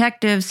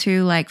detectives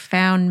who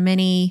found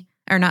Minnie,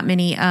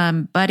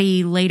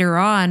 Buddy later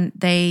on,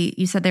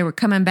 you said they were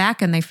coming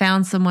back and they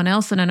found someone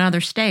else in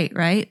another state,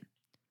 right?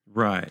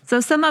 Right. So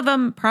some of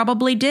them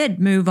probably did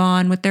move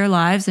on with their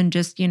lives and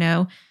just,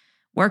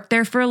 work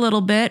there for a little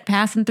bit,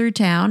 passing through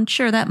town.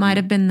 Sure, that might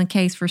have been the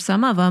case for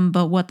some of them,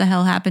 but what the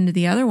hell happened to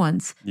the other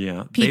ones?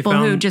 Yeah. People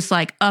who just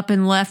like up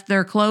and left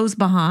their clothes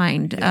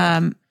behind.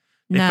 Yeah.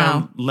 They No.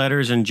 found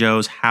letters in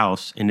Joe's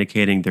house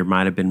indicating there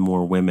might have been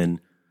more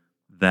women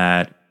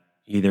that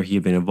either he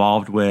had been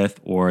involved with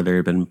or there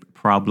had been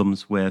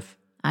problems with.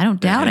 I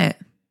don't doubt it.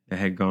 That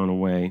had gone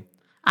away.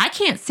 I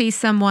can't see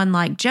someone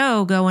like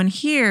Joe going,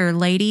 here,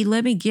 lady,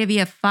 let me give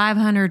you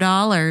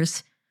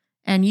 $500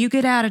 and you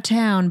get out of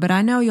town, but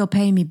I know you'll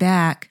pay me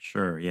back.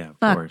 Sure, yeah, of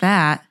Fuck course.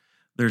 that.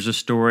 There's a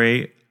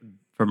story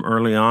from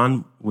early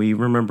on. We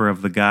remember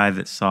of the guy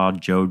that saw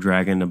Joe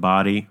dragging a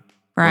body. It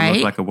Right.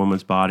 looked like a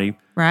woman's body.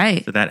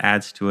 Right. So that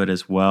adds to it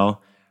as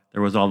well.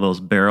 There was all those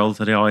barrels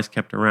that he always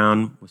kept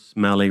around with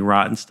smelly,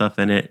 rotten stuff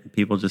in it.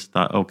 People just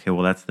thought, okay,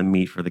 well, that's the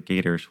meat for the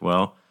gators.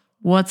 Well,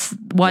 What's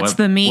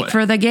the meat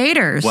for the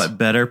gators? what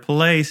better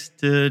place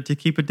to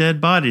keep a dead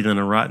body than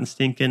a rotten,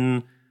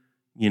 stinking,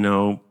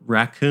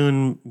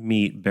 raccoon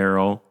meat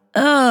barrel?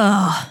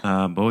 Ugh.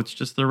 But it's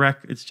just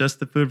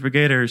the food for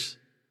gators.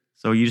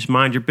 So you just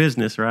mind your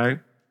business, right?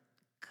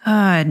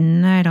 God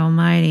night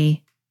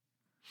almighty.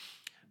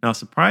 Now,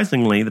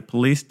 surprisingly, the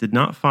police did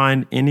not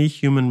find any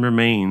human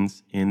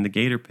remains in the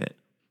gator pit.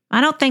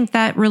 I don't think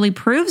that really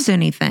proves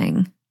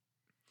anything.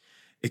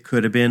 It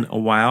could have been a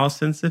while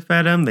since they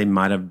fed them. They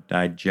might have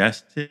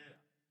digested.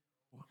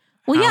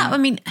 Well, yeah, I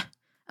mean,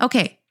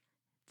 okay,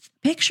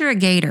 picture a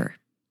gator,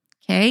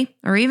 okay?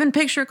 Or even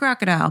picture a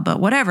crocodile, but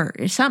whatever,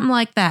 it's something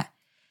like that.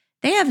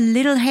 They have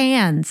little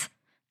hands.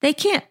 They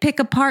can't pick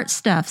apart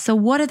stuff. So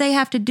what do they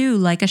have to do?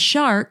 Like a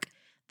shark,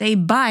 they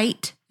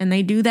bite and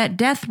they do that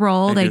death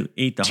roll. They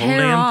eat the whole tear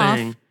damn off.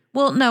 thing.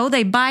 Well, no,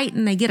 they bite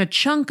and they get a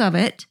chunk of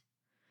it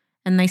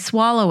and they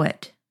swallow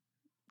it.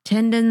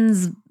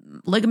 Tendons,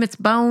 ligaments,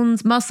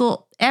 bones,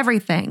 muscle,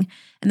 everything.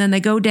 And then they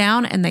go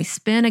down and they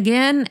spin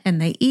again and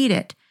they eat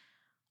it.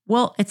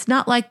 Well, it's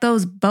not like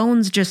those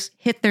bones just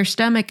hit their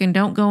stomach and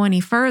don't go any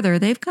further.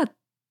 They've got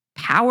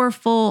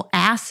powerful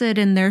acid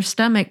in their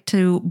stomach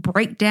to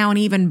break down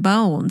even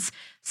bones.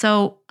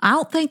 So I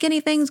don't think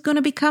anything's going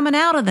to be coming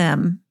out of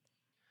them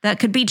that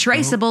could be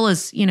traceable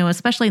as,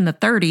 especially in the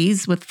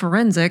 30s with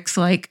forensics.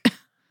 Like,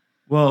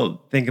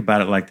 Well, think about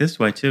it like this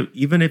way, too.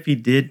 Even if he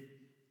did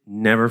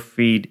never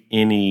feed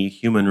any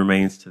human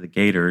remains to the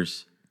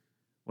gators,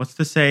 what's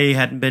to say he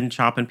hadn't been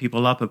chopping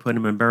people up and putting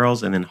them in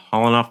barrels and then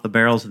hauling off the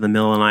barrels in the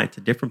middle of the night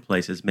to different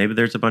places? Maybe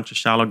there's a bunch of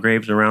shallow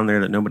graves around there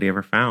that nobody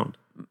ever found.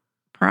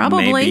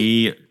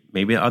 probably.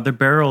 Maybe other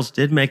barrels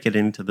did make it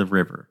into the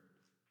river,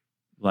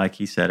 like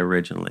he said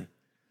originally.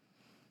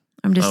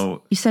 You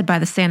said by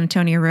the San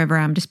Antonio River.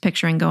 I'm just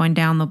picturing going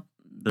down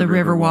the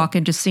river walk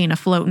and just seeing a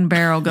floating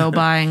barrel go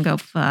by and go,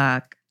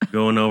 fuck.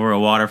 Going over a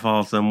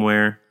waterfall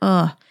somewhere.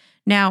 Ugh.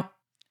 Now,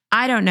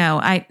 I don't know.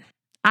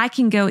 I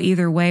can go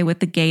either way with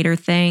the gator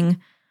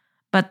thing,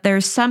 but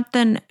there's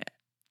something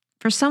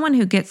for someone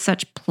who gets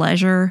such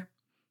pleasure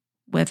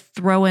with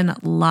throwing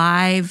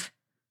live,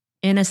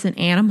 innocent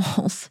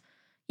animals,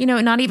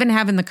 not even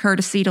having the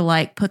courtesy to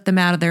like put them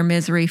out of their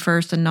misery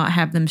first and not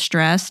have them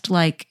stressed.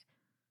 Like,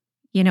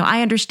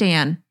 I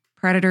understand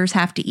predators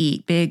have to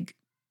eat, big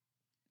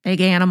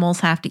animals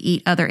have to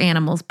eat other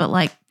animals, but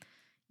like,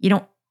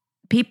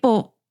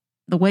 people,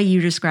 the way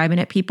you're describing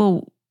it,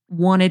 people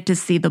wanted to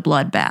see the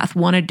bloodbath,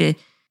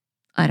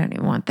 I don't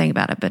even want to think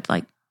about it, but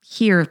like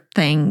hear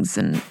things,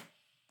 and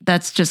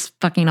that's just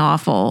fucking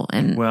awful.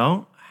 And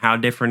Well, how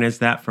different is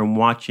that from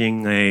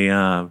watching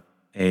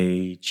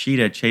a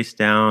cheetah chase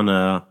down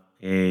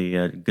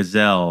a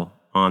gazelle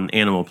on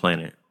Animal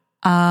Planet?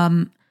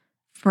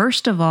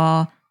 first of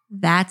all,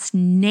 that's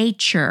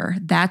nature.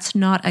 That's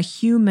not a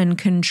human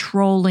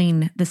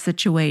controlling the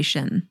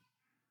situation.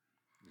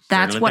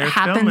 That's Certainly what they're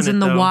happens filming in it,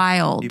 the though.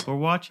 wild. People are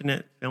watching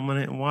it, filming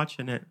it, and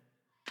watching it.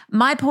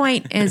 My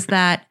point is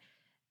that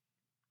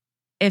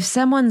if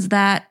someone's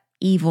that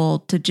evil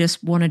to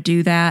just want to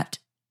do that,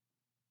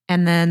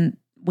 and then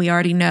we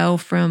already know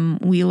from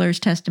Wheeler's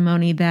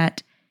testimony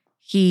that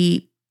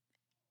he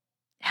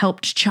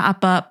helped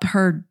chop up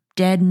her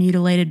dead,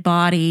 mutilated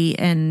body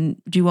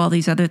and do all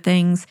these other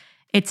things,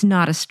 it's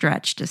not a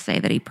stretch to say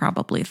that he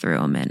probably threw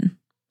him in.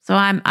 So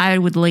I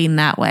would lean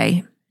that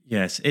way.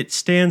 Yes, it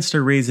stands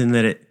to reason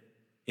that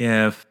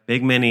if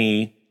Big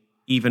Minnie,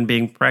 even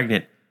being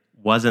pregnant,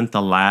 wasn't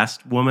the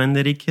last woman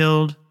that he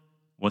killed,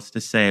 what's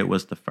to say it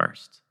was the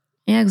first?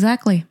 Yeah,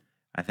 exactly.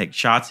 I think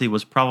Shotzi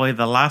was probably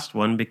the last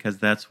one because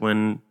that's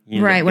when he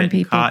ended Right, up when getting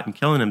people- caught and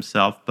killing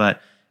himself.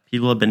 But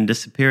people have been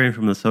disappearing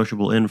from the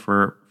sociable inn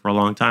for a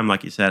long time.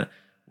 Like you said,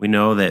 we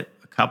know that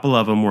a couple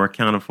of them were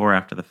accounted for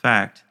after the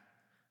fact.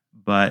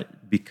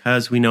 But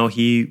because we know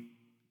he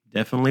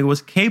definitely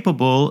was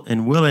capable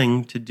and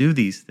willing to do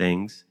these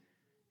things,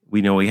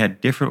 we know he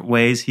had different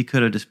ways he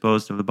could have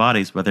disposed of the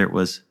bodies, whether it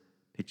was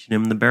pitching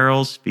them in the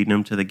barrels, feeding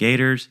them to the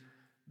gators,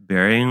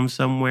 burying them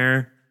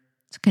somewhere.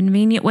 It's a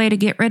convenient way to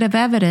get rid of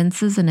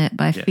evidence, isn't it?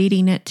 By Yes.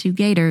 feeding it to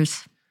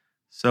gators.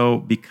 So,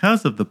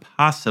 because of the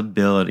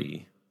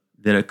possibility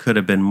that it could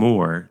have been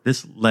more,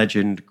 this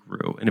legend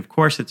grew. And of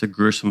course, it's a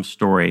gruesome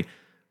story,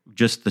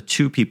 just the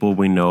 2 people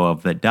we know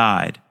of that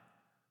died.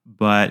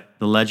 But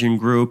the legend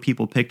grew.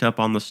 People picked up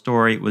on the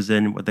story. It was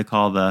in what they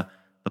call the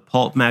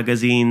pulp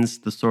magazines,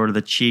 the sort of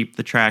the cheap,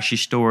 the trashy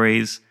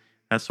stories,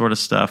 that sort of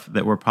stuff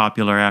that were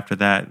popular after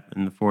that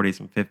in the 40s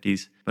and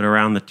 50s. But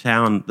around the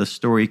town, the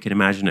story, you can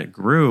imagine it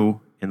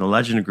grew, and the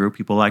legend grew.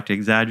 People like to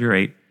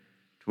exaggerate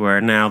to where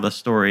now the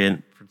story,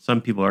 and for some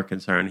people are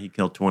concerned, he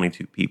killed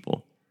 22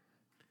 people.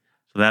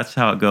 So that's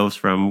how it goes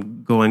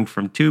from going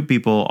from 2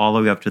 people all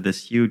the way up to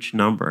this huge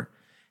number.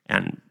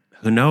 And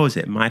who knows,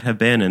 it might have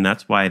been, and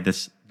that's why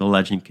the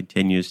legend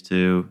continues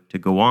to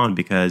go on,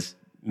 because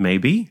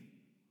maybe,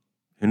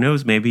 who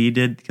knows, maybe he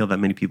did kill that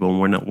many people,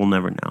 and we'll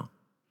never know.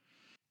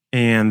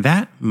 And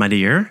that, my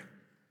dear,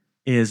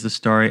 is the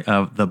story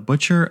of the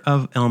Butcher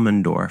of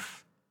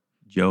Elmendorf,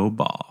 Joe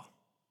Ball.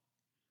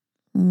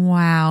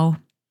 Wow.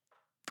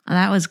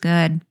 That was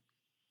good.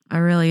 I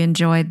really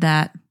enjoyed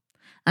that.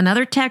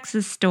 Another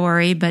Texas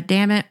story, but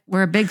damn it,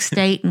 we're a big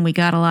state and we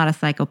got a lot of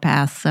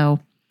psychopaths, so.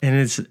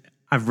 And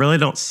I really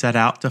don't set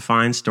out to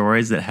find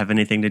stories that have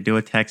anything to do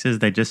with Texas.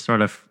 They just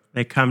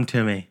they come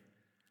to me.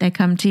 They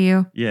come to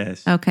you?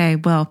 Yes. Okay,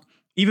 well.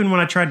 Even when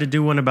I tried to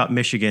do one about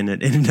Michigan,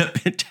 it ended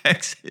up in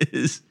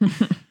Texas.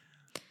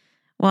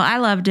 Well, I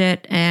loved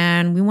it,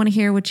 and we want to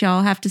hear what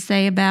y'all have to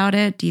say about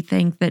it. Do you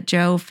think that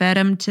Joe fed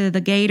him to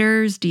the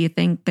gators? Do you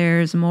think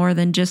there's more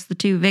than just the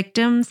 2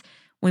 victims?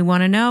 We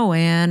want to know,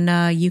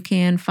 and you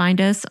can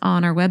find us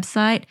on our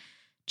website,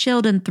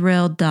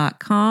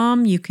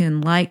 chilledandthrilled.com. You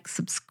can like,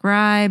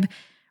 subscribe,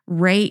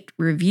 rate,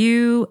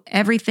 review.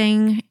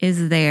 Everything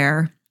is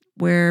there.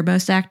 We're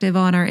most active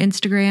on our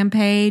Instagram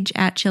page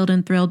at Chilled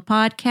and Thrilled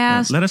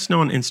Podcast. Let us know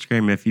on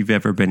Instagram if you've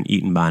ever been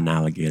eaten by an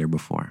alligator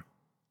before.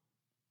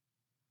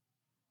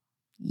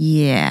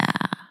 Yeah.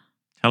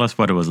 Tell us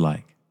what it was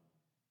like.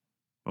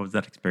 What was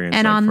that experience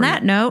And like on for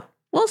that you? note,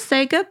 we'll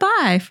say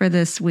goodbye for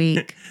this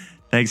week.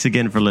 Thanks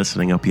again for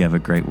listening. Hope you have a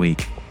great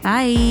week.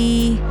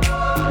 Bye.